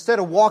desires, instead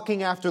of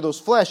walking after those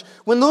flesh,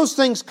 when those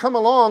things come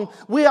along,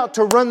 we ought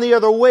to run the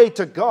other way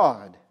to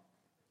God.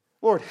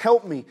 Lord,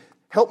 help me.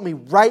 Help me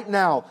right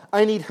now.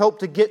 I need help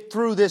to get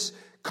through this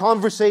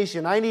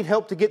conversation. I need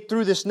help to get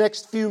through this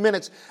next few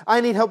minutes. I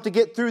need help to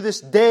get through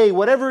this day,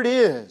 whatever it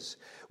is.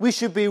 We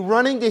should be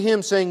running to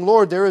Him saying,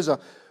 Lord, there is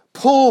a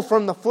pull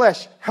from the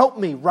flesh. Help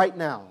me right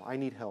now. I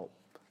need help.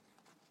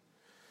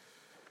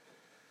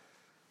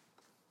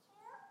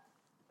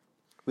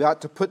 We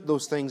ought to put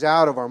those things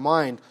out of our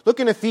mind.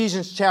 Look in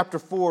Ephesians chapter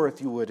 4,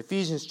 if you would.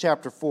 Ephesians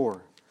chapter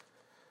 4.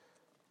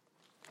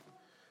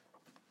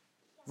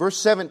 Verse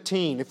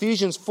 17.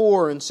 Ephesians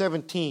 4 and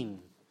 17.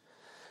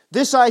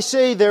 This I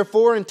say,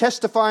 therefore, and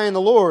testify in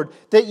the Lord,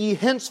 that ye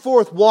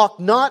henceforth walk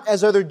not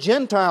as other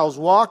Gentiles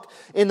walk,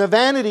 in the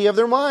vanity of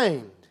their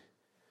mind.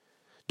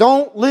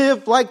 Don't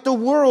live like the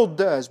world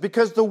does,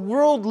 because the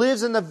world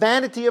lives in the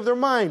vanity of their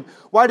mind.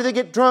 Why do they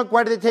get drunk?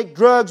 Why do they take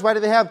drugs? Why do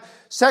they have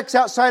sex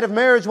outside of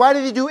marriage? Why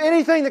do they do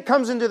anything that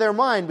comes into their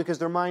mind? Because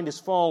their mind is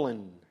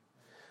fallen,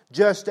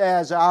 just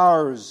as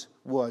ours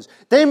was.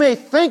 They may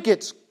think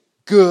it's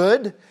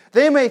good.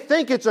 They may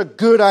think it's a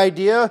good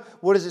idea.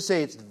 What does it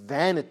say? It's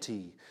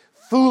vanity,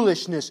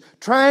 foolishness,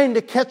 trying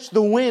to catch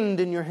the wind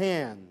in your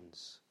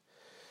hands.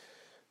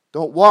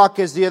 Don't walk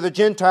as the other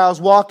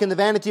Gentiles walk in the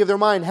vanity of their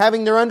mind,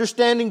 having their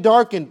understanding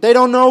darkened. They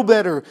don't know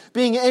better,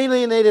 being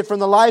alienated from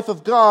the life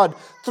of God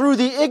through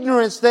the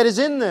ignorance that is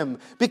in them,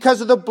 because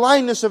of the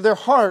blindness of their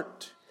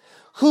heart.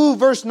 Who,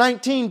 verse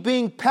 19,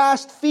 being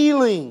past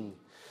feeling,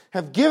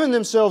 have given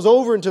themselves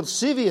over into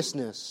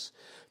lasciviousness,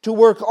 to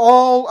work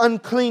all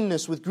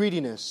uncleanness with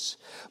greediness.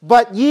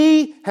 But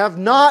ye have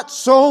not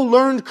so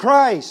learned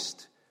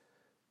Christ.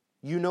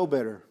 You know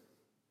better.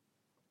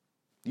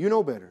 You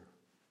know better.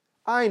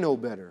 I know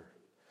better.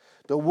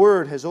 The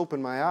Word has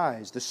opened my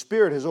eyes. The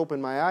Spirit has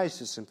opened my eyes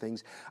to some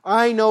things.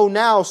 I know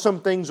now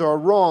some things are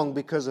wrong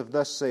because of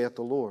thus saith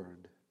the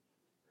Lord.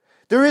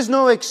 There is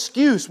no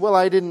excuse. Well,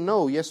 I didn't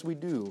know. Yes, we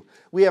do.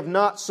 We have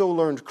not so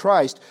learned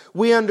Christ.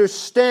 We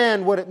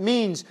understand what it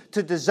means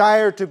to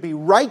desire to be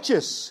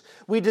righteous.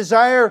 We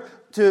desire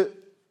to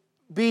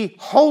be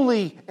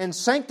holy and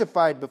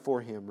sanctified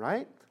before Him,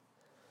 right?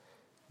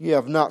 You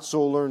have not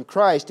so learned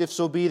Christ, if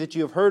so be that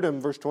you have heard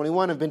Him, verse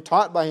 21, have been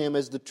taught by Him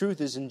as the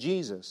truth is in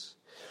Jesus.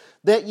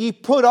 That ye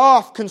put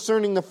off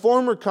concerning the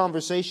former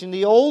conversation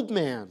the old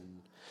man,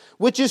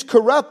 which is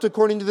corrupt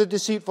according to the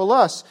deceitful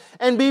lusts,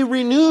 and be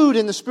renewed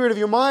in the spirit of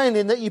your mind,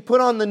 and that ye put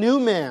on the new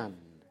man,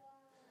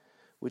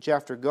 which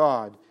after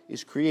God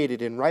is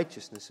created in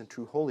righteousness and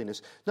true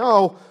holiness.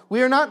 No,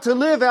 we are not to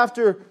live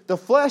after the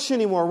flesh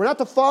anymore. We're not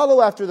to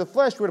follow after the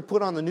flesh. We're to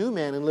put on the new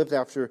man and live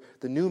after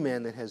the new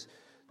man that has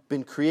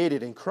been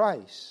created in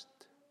Christ.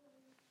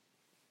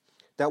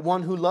 That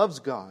one who loves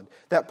God.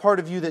 That part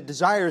of you that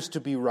desires to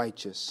be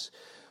righteous.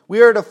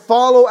 We are to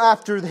follow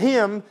after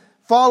Him,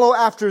 follow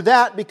after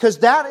that, because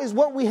that is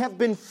what we have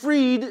been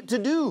freed to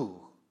do.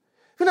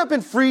 We've not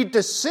been freed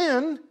to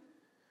sin.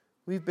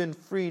 We've been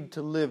freed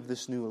to live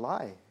this new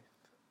life.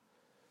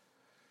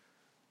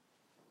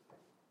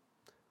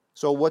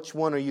 So which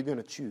one are you going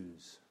to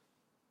choose?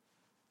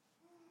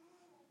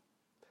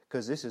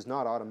 Because this is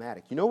not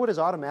automatic. You know what is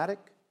automatic?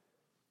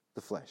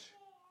 The flesh.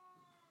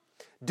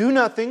 Do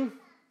nothing.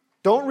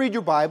 Don't read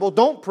your Bible.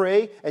 Don't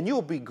pray. And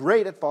you'll be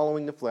great at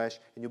following the flesh.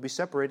 And you'll be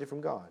separated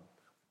from God.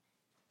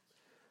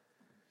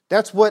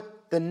 That's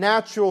what the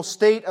natural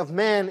state of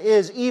man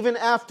is. Even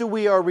after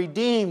we are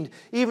redeemed,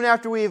 even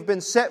after we have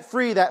been set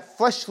free, that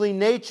fleshly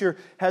nature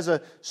has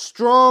a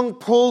strong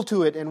pull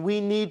to it, and we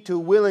need to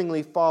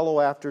willingly follow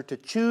after, to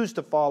choose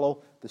to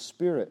follow the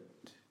Spirit.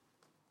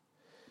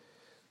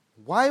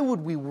 Why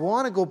would we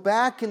want to go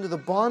back into the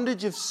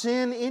bondage of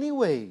sin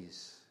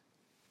anyways?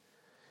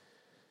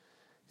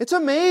 It's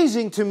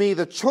amazing to me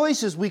the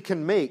choices we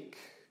can make.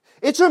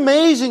 It's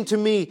amazing to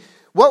me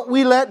what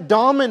we let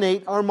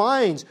dominate our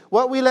minds,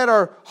 what we let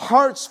our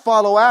hearts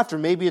follow after.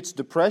 Maybe it's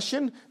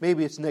depression,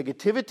 maybe it's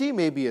negativity,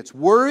 maybe it's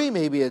worry,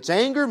 maybe it's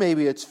anger,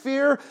 maybe it's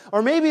fear,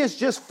 or maybe it's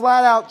just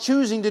flat out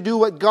choosing to do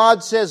what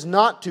God says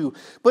not to.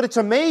 But it's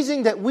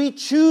amazing that we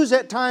choose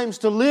at times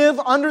to live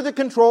under the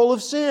control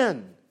of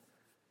sin.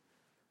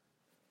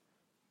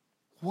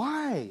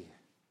 Why?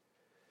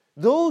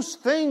 Those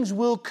things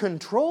will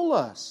control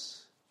us.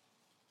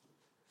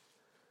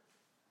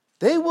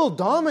 They will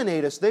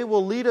dominate us. They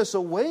will lead us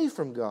away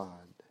from God.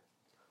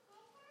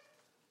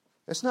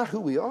 That's not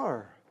who we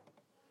are.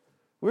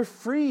 We're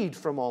freed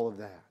from all of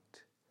that.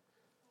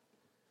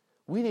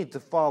 We need to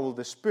follow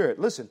the Spirit.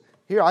 Listen,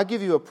 here, I'll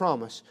give you a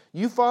promise.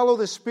 You follow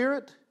the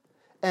Spirit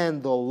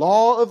and the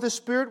law of the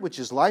Spirit, which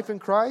is life in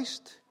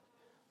Christ,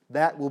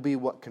 that will be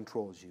what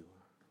controls you.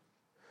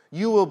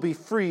 You will be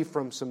free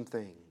from some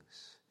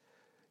things.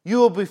 You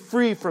will be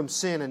free from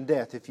sin and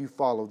death if you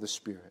follow the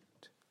Spirit.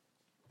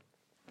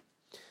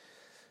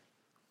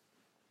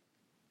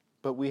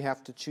 But we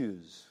have to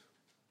choose,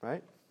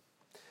 right?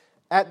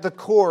 At the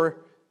core,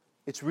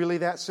 it's really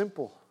that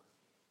simple.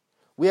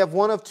 We have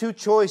one of two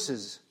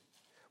choices.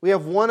 We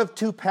have one of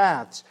two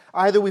paths.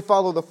 Either we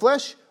follow the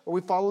flesh or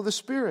we follow the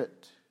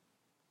Spirit.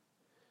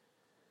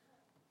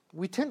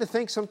 We tend to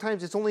think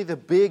sometimes it's only the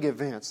big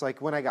events,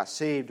 like when I got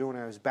saved or when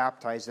I was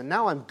baptized, and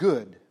now I'm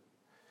good.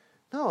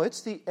 No,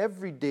 it's the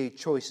everyday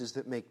choices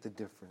that make the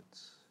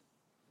difference.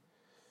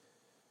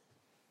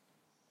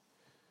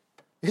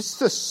 It's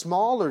the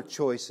smaller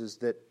choices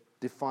that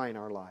define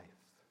our life.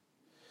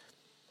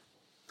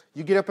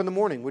 You get up in the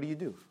morning, what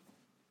do?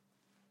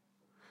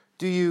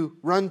 Do you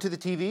run to the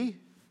TV?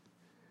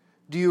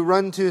 Do you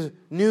run to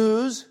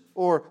news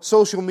or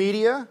social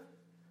media?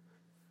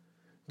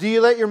 Do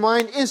you let your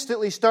mind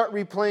instantly start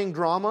replaying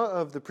drama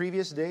of the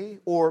previous day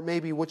or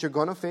maybe what you're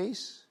going to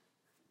face?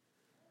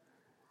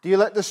 Do you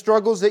let the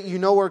struggles that you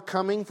know are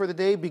coming for the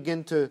day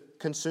begin to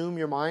consume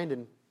your mind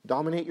and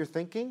dominate your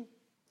thinking?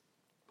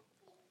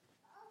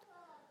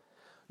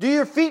 Do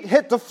your feet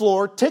hit the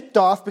floor, ticked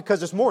off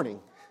because it's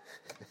morning?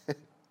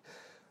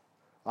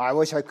 I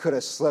wish I could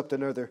have slept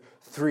another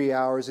 3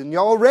 hours and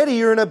already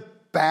you're in a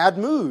bad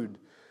mood.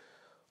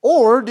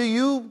 Or do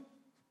you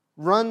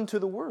run to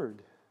the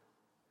Word?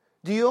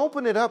 Do you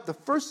open it up? The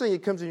first thing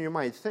that comes in your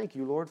mind, thank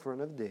you, Lord, for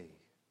another day.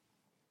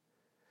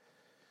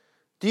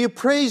 Do you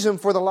praise Him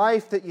for the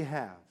life that you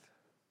have?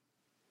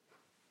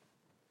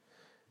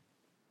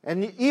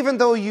 And even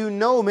though you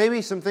know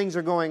maybe some things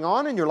are going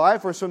on in your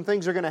life or some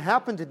things are going to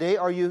happen today,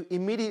 are you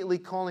immediately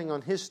calling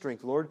on His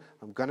strength? Lord,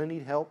 I'm going to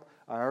need help.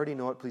 I already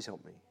know it. Please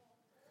help me.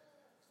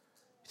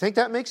 You think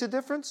that makes a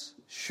difference?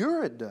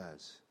 Sure it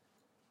does.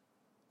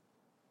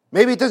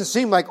 Maybe it doesn't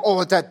seem like,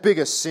 it's that big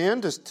a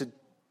sin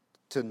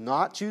to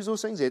not choose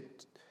those things.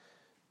 It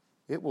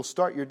will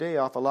start your day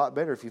off a lot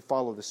better if you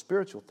follow the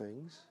spiritual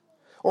things.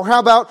 Or how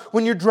about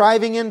when you're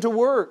driving into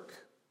work?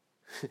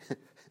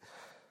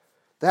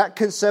 That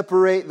can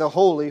separate the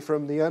holy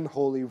from the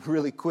unholy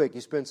really quick. You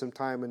spend some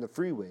time in the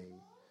freeway.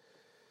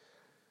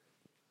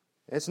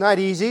 It's not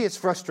easy. It's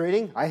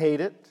frustrating. I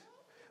hate it.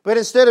 But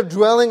instead of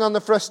dwelling on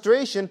the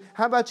frustration,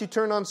 how about you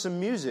turn on some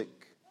music?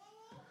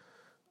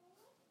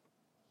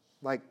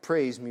 Like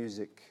praise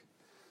music.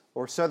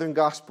 Or Southern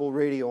Gospel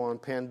Radio on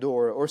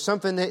Pandora. Or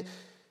something that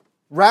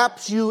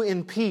wraps you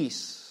in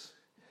peace.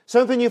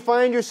 Something you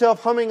find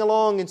yourself humming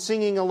along and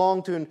singing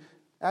along to and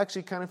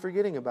actually kind of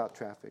forgetting about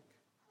traffic.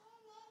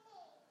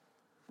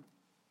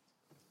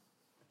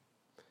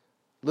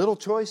 Little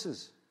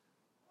choices.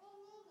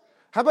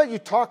 How about you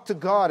talk to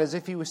God as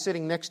if He was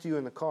sitting next to you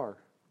in the car?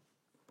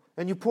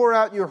 And you pour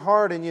out your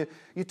heart and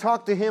you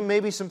talk to Him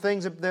maybe some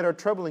things that are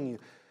troubling you.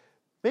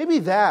 Maybe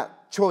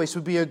that choice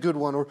would be a good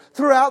one. Or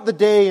throughout the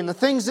day and the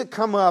things that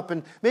come up.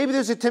 And maybe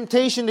there's a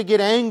temptation to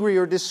get angry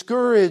or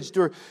discouraged.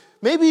 Or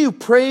maybe you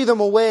pray them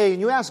away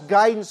and you ask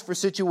guidance for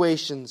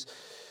situations.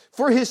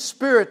 For His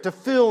Spirit to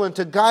fill and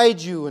to guide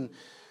you. And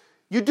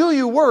you do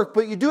your work,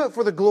 but you do it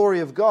for the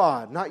glory of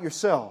God, not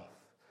yourself.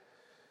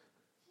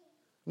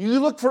 You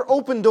look for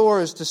open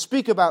doors to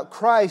speak about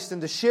Christ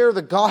and to share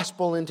the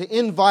gospel and to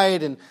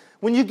invite. And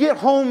when you get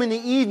home in the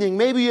evening,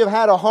 maybe you've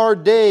had a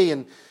hard day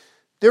and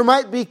there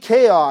might be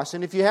chaos.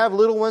 And if you have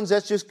little ones,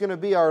 that's just going to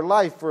be our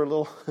life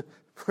for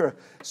a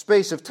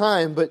space of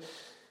time. But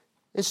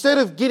instead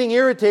of getting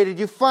irritated,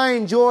 you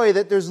find joy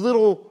that there's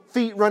little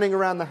feet running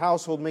around the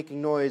household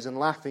making noise and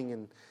laughing.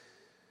 And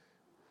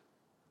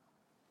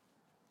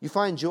you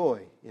find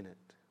joy in it.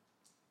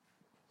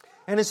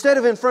 And instead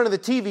of in front of the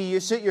TV, you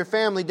sit your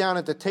family down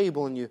at the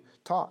table and you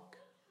talk.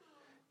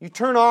 You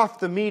turn off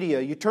the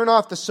media, you turn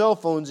off the cell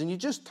phones, and you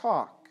just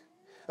talk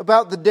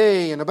about the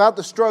day and about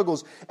the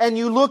struggles. And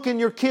you look in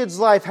your kids'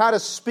 life how to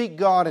speak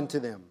God into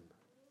them.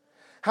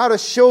 How to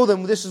show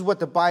them this is what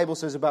the Bible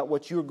says about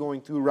what you're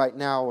going through right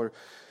now. Or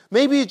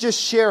maybe you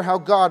just share how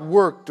God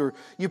worked. Or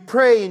you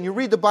pray and you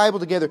read the Bible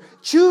together.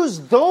 Choose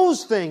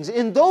those things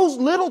in those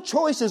little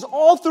choices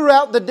all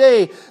throughout the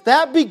day.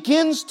 That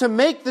begins to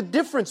make the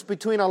difference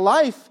between a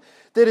life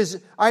that is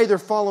either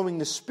following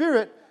the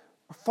Spirit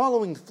or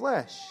following the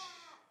flesh.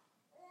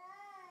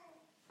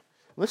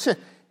 Listen,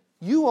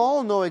 you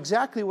all know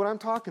exactly what I'm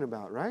talking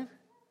about, right?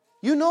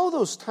 You know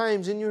those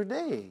times in your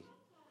day.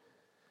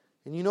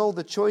 And you know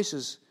the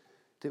choices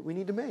that we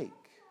need to make.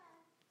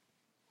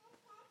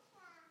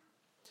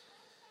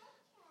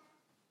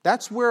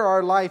 That's where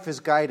our life is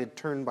guided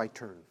turn by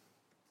turn.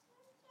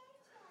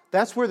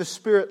 That's where the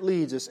Spirit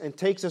leads us and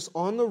takes us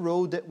on the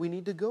road that we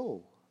need to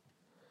go.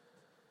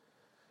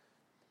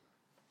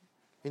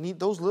 And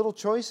those little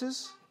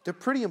choices, they're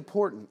pretty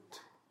important.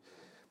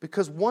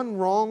 Because one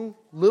wrong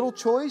little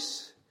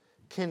choice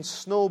can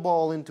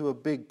snowball into a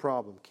big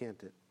problem,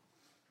 can't it?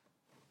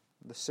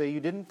 Let's say you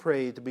didn't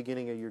pray at the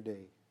beginning of your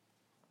day.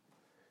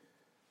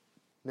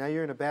 Now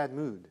you're in a bad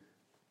mood.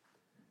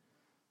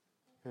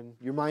 And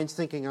your mind's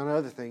thinking on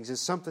other things. As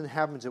something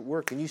happens at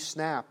work and you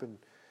snap and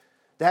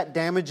that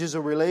damages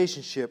a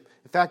relationship.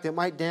 In fact, it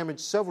might damage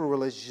several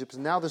relationships.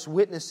 And now this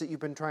witness that you've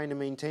been trying to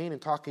maintain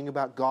and talking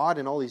about God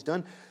and all He's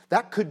done,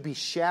 that could be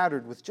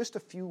shattered with just a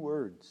few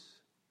words.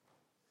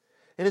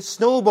 And it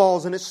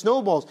snowballs and it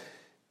snowballs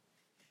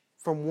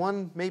from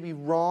one maybe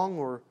wrong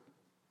or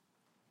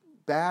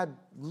bad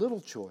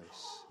little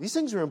choice. These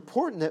things are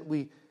important that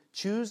we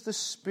choose the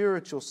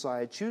spiritual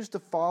side, choose to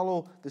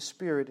follow the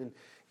Spirit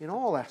in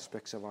all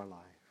aspects of our life.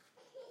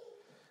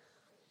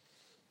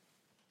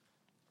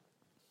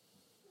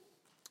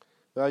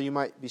 Well, you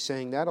might be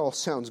saying, that all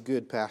sounds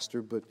good,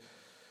 Pastor, but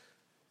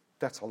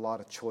that's a lot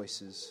of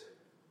choices.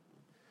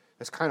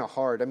 That's kind of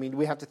hard. I mean, do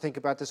we have to think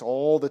about this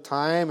all the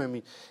time? I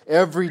mean,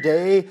 every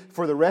day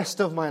for the rest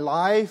of my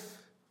life?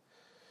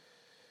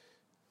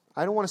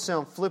 I don't want to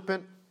sound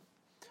flippant.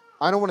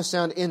 I don't want to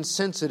sound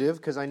insensitive,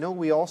 because I know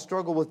we all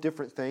struggle with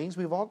different things.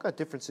 We've all got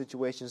different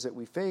situations that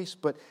we face,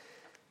 but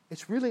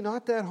it's really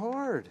not that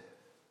hard.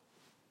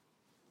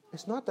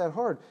 It's not that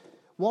hard.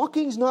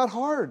 Walking's not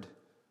hard.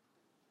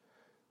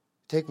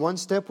 Take one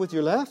step with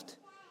your left,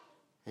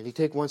 and you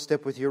take one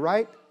step with your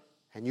right,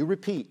 and you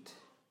repeat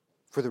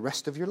for the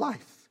rest of your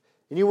life.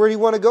 Anywhere you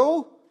want to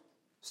go,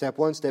 step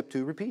one, step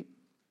two, repeat.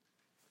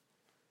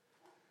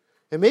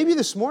 And maybe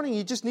this morning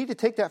you just need to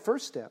take that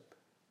first step.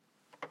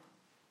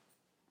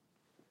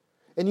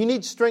 And you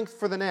need strength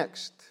for the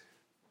next.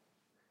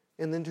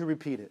 And then to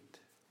repeat it.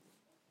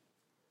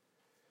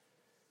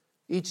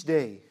 Each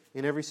day,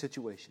 in every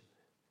situation.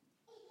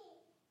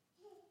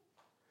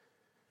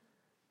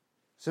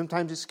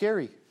 Sometimes it's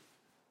scary.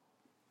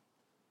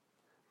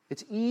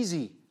 It's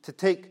easy to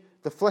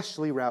take the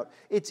fleshly route.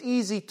 It's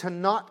easy to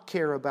not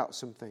care about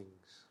some things.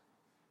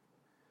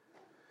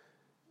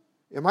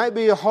 It might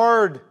be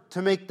hard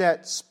to make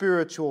that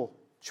spiritual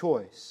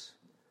choice.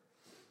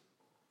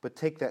 But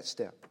take that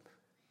step.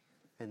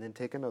 And then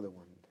take another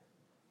one.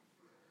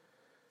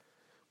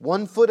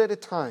 One foot at a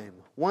time.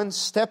 One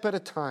step at a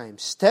time.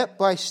 Step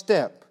by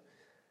step.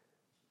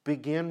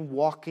 Begin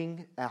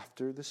walking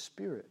after the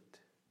Spirit.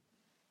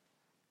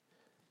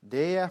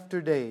 Day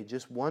after day.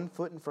 Just one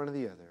foot in front of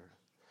the other.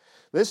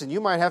 Listen,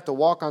 you might have to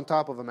walk on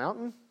top of a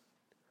mountain.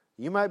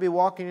 You might be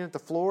walking at the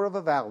floor of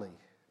a valley.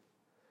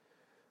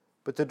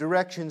 But the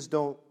directions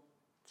don't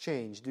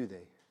change, do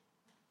they?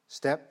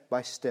 Step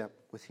by step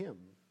with Him.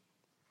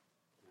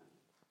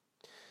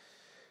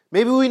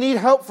 Maybe we need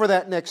help for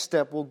that next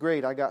step. Well,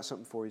 great, I got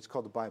something for you. It's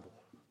called the Bible.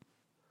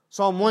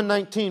 Psalm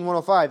 119,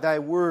 105. Thy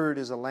word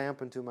is a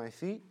lamp unto my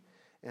feet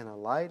and a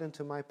light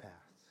unto my path.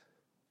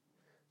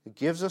 It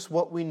gives us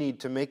what we need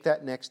to make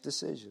that next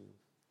decision.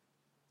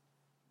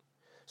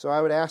 So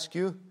I would ask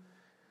you,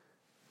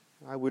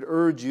 I would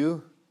urge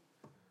you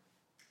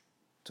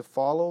to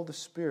follow the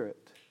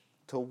Spirit,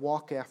 to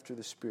walk after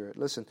the Spirit.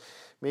 Listen,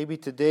 maybe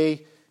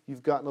today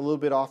you've gotten a little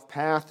bit off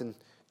path and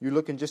you're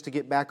looking just to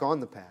get back on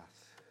the path.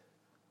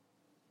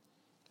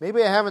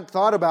 Maybe I haven't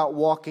thought about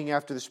walking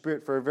after the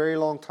Spirit for a very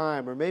long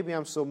time, or maybe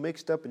I'm so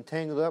mixed up and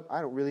tangled up,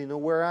 I don't really know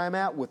where I'm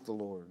at with the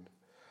Lord.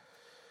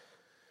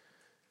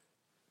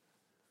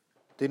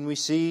 Didn't we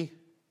see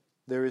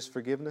there is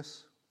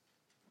forgiveness?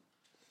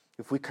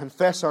 If we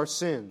confess our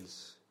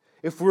sins,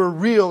 if we're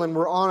real and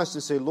we're honest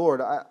and say,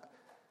 Lord,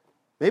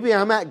 maybe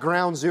I'm at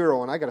ground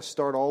zero and I got to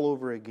start all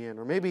over again,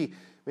 or maybe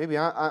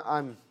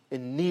I'm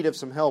in need of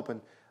some help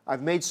and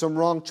I've made some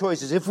wrong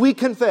choices. If we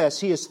confess,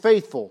 He is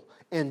faithful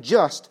and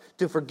just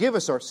to forgive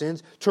us our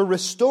sins, to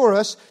restore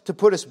us, to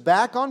put us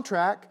back on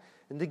track,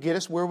 and to get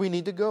us where we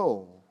need to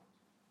go.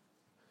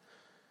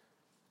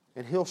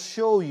 And He'll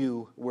show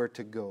you where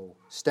to go,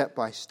 step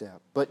by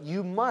step. But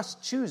you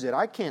must choose it.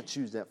 I can't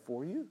choose that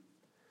for you.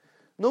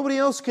 Nobody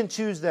else can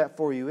choose that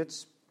for you.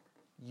 It's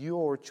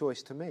your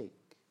choice to make.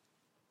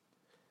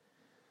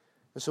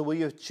 And so will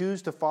you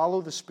choose to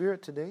follow the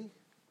Spirit today?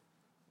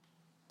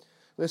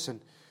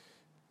 Listen,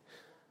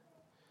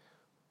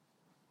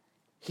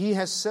 He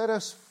has set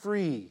us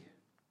free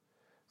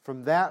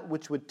from that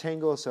which would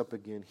tangle us up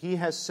again. He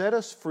has set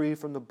us free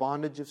from the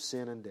bondage of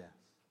sin and death.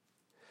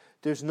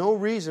 There's no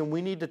reason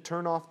we need to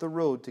turn off the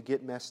road to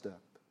get messed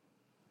up.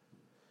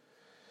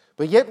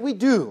 But yet we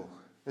do.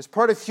 As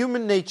part of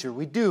human nature,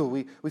 we do.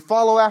 We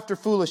follow after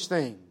foolish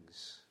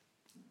things.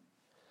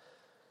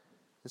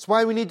 That's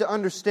why we need to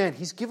understand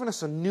He's given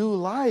us a new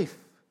life.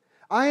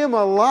 I am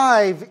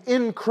alive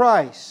in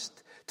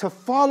Christ to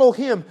follow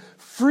Him,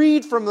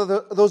 freed from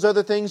those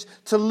other things,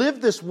 to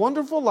live this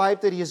wonderful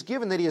life that He has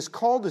given, that He has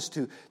called us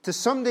to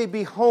someday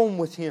be home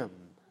with Him.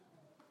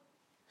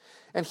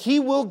 And He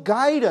will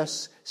guide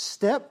us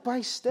step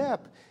by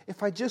step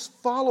if I just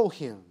follow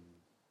Him.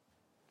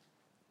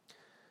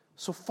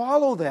 So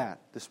follow that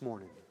this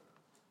morning.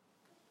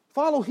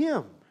 Follow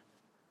Him.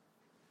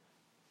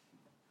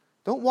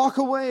 Don't walk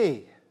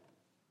away.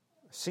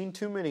 I've seen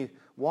too many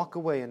walk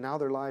away and now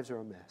their lives are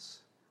a mess.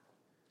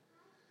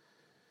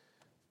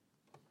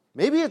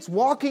 Maybe it's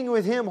walking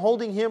with Him,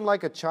 holding Him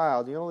like a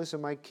child. You know,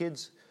 listen, my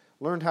kids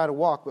learned how to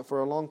walk, but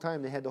for a long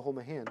time they had to hold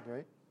my hand,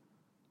 right?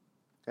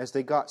 As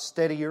they got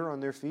steadier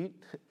on their feet,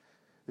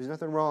 there's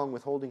nothing wrong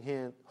with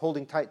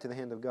holding tight to the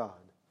hand of God.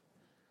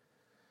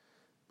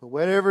 But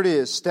whatever it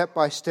is, step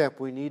by step,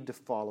 we need to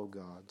follow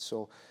God.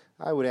 So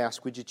I would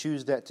ask, would you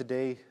choose that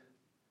today,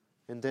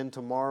 and then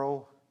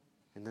tomorrow,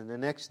 and then the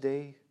next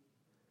day?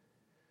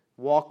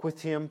 Walk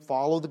with Him,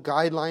 follow the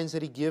guidelines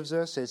that He gives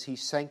us as He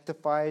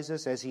sanctifies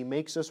us, as He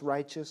makes us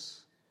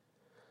righteous.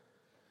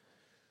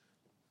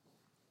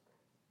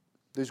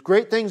 There's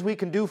great things we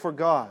can do for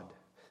God.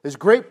 There's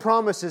great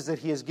promises that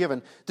He has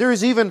given. There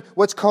is even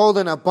what's called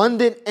an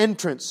abundant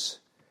entrance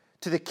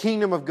to the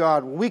kingdom of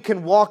God. We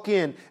can walk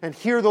in and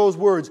hear those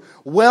words,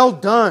 "Well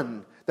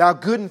done, thou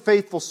good and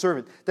faithful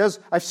servant."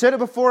 I've said it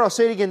before, I'll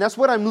say it again. That's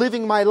what I'm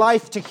living my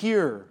life to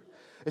hear.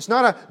 It's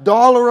not a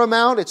dollar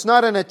amount. It's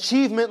not an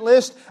achievement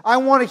list. I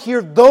want to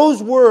hear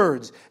those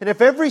words. And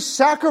if every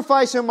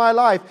sacrifice in my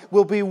life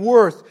will be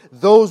worth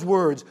those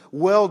words,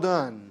 "Well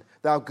done,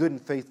 thou good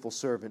and faithful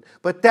servant."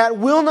 But that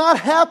will not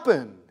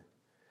happen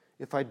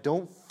if I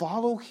don't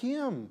follow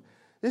Him.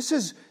 This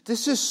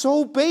is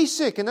so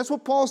basic, and that's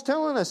what Paul's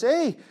telling us.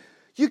 Hey,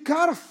 you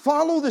got to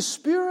follow the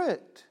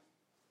Spirit.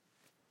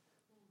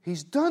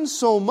 He's done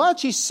so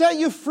much. He set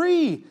you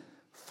free.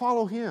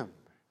 Follow Him.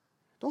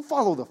 Don't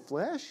follow the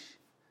flesh.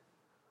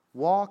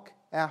 Walk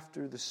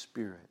after the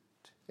Spirit,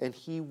 and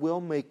He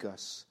will make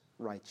us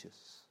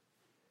righteous.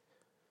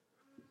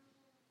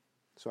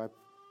 So I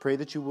pray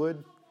that you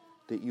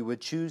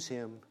would choose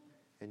Him,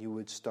 and you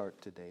would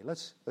start today.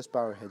 Let's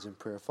bow our heads in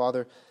prayer.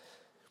 Father,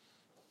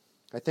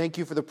 I thank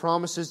You for the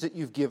promises that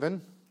You've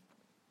given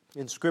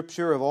in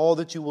Scripture of all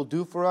that You will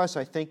do for us.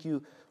 I thank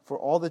You for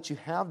all that You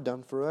have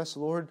done for us,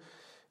 Lord.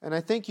 And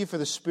I thank You for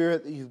the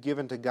Spirit that You've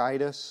given to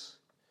guide us.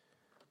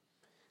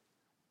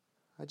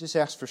 I just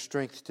ask for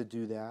strength to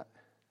do that,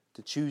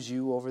 to choose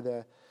You over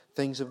the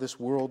things of this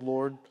world,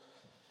 Lord.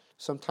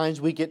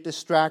 Sometimes we get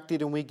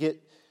distracted and we get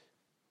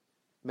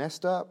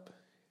messed up.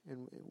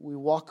 And we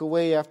walk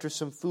away after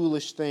some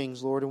foolish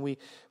things, Lord, and we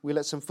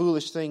let some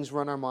foolish things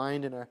run our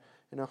mind and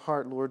our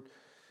heart, Lord.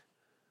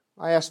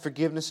 I ask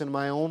forgiveness in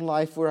my own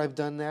life where I've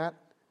done that.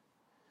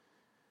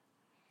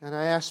 And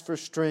I ask for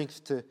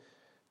strength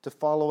to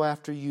follow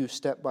after You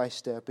step by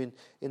step. In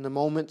the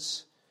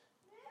moments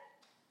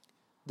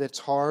that's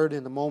hard,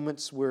 in the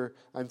moments where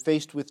I'm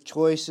faced with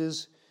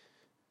choices,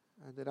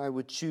 that I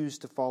would choose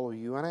to follow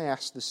You. And I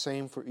ask the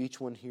same for each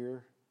one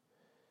here.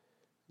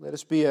 Let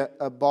us be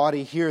a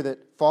body here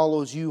that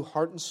follows You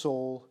heart and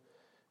soul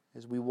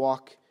as we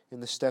walk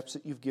in the steps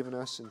that You've given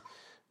us and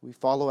we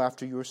follow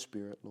after Your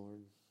Spirit,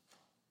 Lord.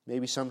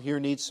 Maybe some here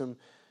need some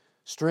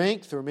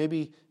strength, or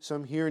maybe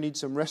some here need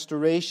some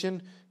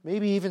restoration,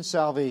 maybe even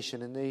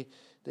salvation, and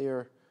they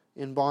are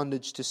in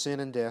bondage to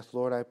sin and death.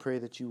 Lord, I pray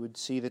that You would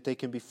see that they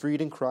can be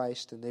freed in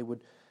Christ and they would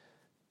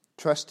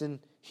trust in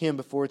Him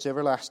before it's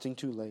everlasting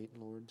too late,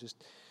 Lord.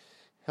 Just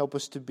help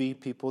us to be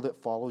people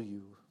that follow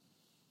You.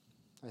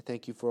 I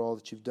thank You for all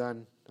that You've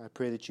done. I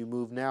pray that You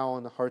move now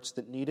on the hearts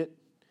that need it.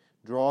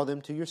 Draw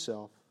them to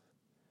Yourself.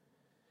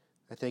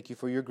 I thank you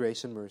for your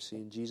grace and mercy.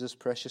 In Jesus'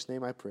 precious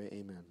name I pray,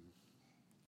 amen.